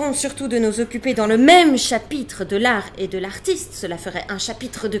garderons surtout de nous occuper dans le même chapitre de l'art et de l'artiste. Cela ferait un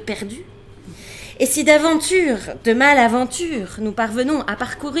chapitre de perdu. Et si d'aventure, de malaventure, nous parvenons à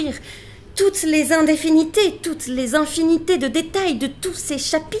parcourir toutes les indéfinités, toutes les infinités de détails de tous ces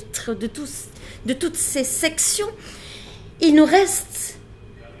chapitres, de toutes ces sections, il nous reste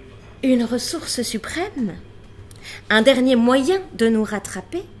une ressource suprême, un dernier moyen de nous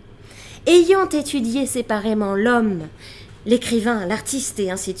rattraper. Ayant étudié séparément l'homme, l'écrivain, l'artiste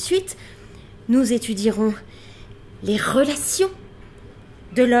et ainsi de suite, nous étudierons les relations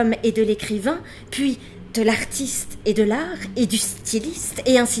de l'homme et de l'écrivain, puis de l'artiste et de l'art et du styliste,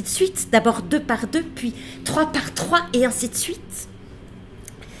 et ainsi de suite, d'abord 2 par 2, puis 3 par 3, et ainsi de suite.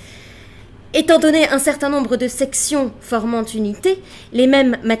 Étant donné un certain nombre de sections formant unité, les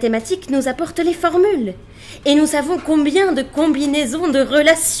mêmes mathématiques nous apportent les formules, et nous savons combien de combinaisons de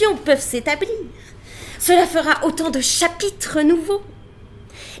relations peuvent s'établir. Cela fera autant de chapitres nouveaux.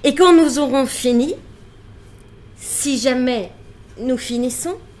 Et quand nous aurons fini, si jamais nous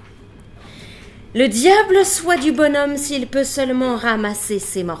finissons, le diable soit du bonhomme s'il peut seulement ramasser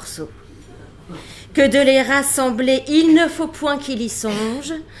ces morceaux. Que de les rassembler, il ne faut point qu'il y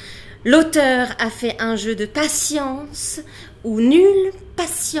songe. L'auteur a fait un jeu de patience où nulle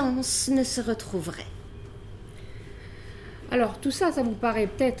patience ne se retrouverait. Alors tout ça, ça vous paraît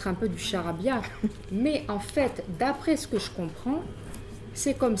peut-être un peu du charabia, mais en fait, d'après ce que je comprends,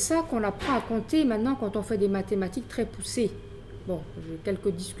 c'est comme ça qu'on apprend à compter maintenant quand on fait des mathématiques très poussées. Bon, j'ai quelques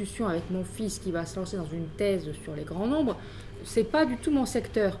discussions avec mon fils qui va se lancer dans une thèse sur les grands nombres. C'est pas du tout mon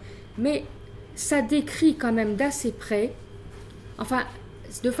secteur, mais ça décrit quand même d'assez près, enfin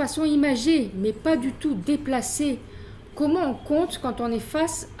de façon imagée, mais pas du tout déplacée, comment on compte quand on est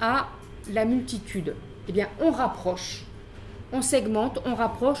face à la multitude. Eh bien, on rapproche, on segmente, on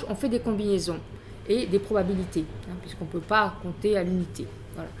rapproche, on fait des combinaisons et des probabilités, puisqu'on ne peut pas compter à l'unité.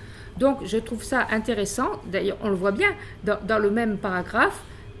 Voilà. Donc, je trouve ça intéressant. D'ailleurs, on le voit bien, dans le même paragraphe,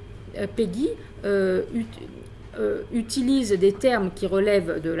 Péguy utilise des termes qui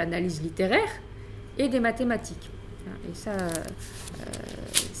relèvent de l'analyse littéraire et des mathématiques. Et ça,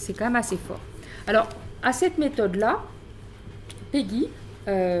 c'est quand même assez fort. Alors, à cette méthode-là, Péguy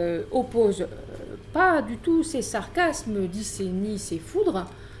oppose pas du tout ses sarcasmes, ni ses foudres,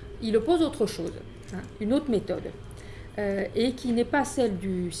 il oppose autre chose, une autre méthode. Et qui n'est pas celle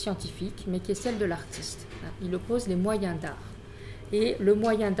du scientifique, mais qui est celle de l'artiste. Il oppose les moyens d'art. Et le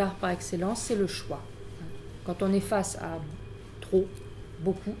moyen d'art par excellence, c'est le choix. Quand on est face à trop,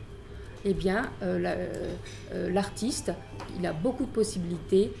 beaucoup, eh bien, l'artiste, il a beaucoup de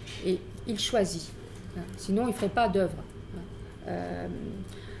possibilités et il choisit. Sinon, il ne ferait pas d'œuvre.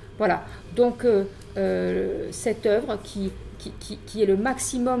 Voilà. Donc, cette œuvre qui qui est le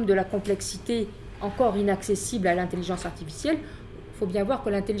maximum de la complexité encore inaccessible à l'intelligence artificielle. Il faut bien voir que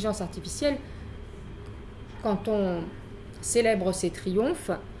l'intelligence artificielle, quand on célèbre ses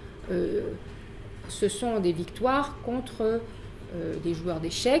triomphes, ce sont des victoires contre des joueurs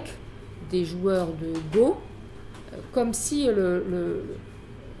d'échecs, des joueurs de Go, comme si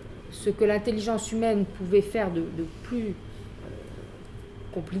ce que l'intelligence humaine pouvait faire de plus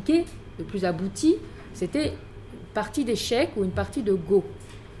compliqué, de plus abouti, c'était une partie d'échecs ou une partie de Go.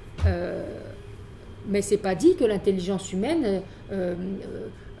 Mais c'est pas dit que l'intelligence humaine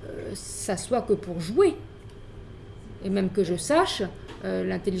s'assoit que pour jouer. Et même que je sache,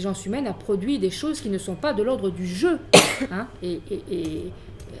 l'intelligence humaine a produit des choses qui ne sont pas de l'ordre du jeu. Hein, et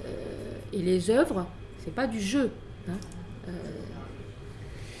les œuvres, c'est pas du jeu. Hein.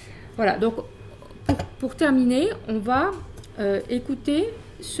 Voilà, donc pour terminer, on va écouter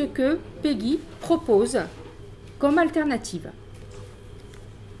ce que Péguy propose comme alternative.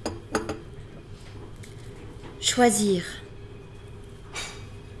 Choisir.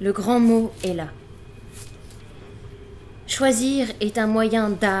 Le grand mot est là. Choisir est un moyen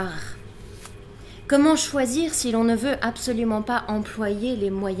d'art. Comment choisir si l'on ne veut absolument pas employer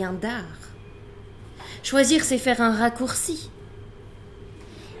les moyens d'art? Choisir, c'est faire un raccourci.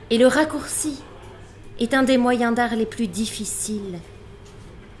 Et le raccourci est un des moyens d'art les plus difficiles.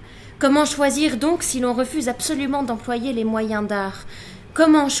 Comment choisir donc si l'on refuse absolument d'employer les moyens d'art?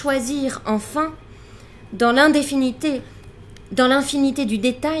 Comment choisir enfin dans l'indéfinité, dans l'infinité du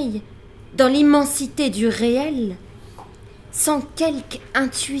détail, dans l'immensité du réel, sans quelque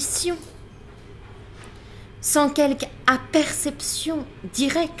intuition, sans quelque aperception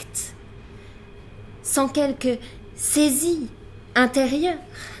directe, sans quelque saisie intérieure?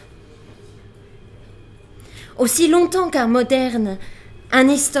 Aussi longtemps qu'un moderne, un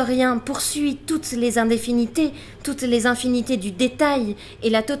historien poursuit toutes les indéfinités, toutes les infinités du détail et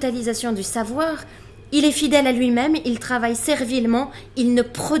la totalisation du savoir, il est fidèle à lui-même, il travaille servilement, il ne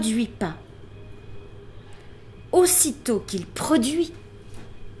produit pas. Aussitôt qu'il produit,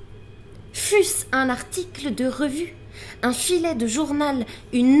 fût-ce un article de revue, un filet de journal,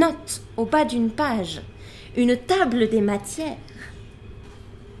 une note au bas d'une page, une table des matières,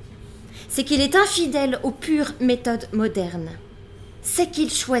 c'est qu'il est infidèle aux pures méthodes modernes. C'est qu'il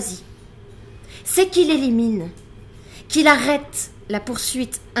choisit, c'est qu'il élimine, qu'il arrête la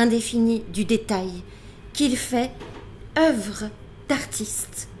poursuite indéfinie du détail, qu'il fait œuvre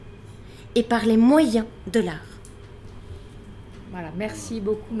d'artiste et par les moyens de l'art. Voilà, merci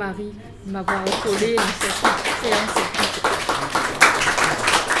beaucoup Marie de m'avoir épaulée dans cette séance.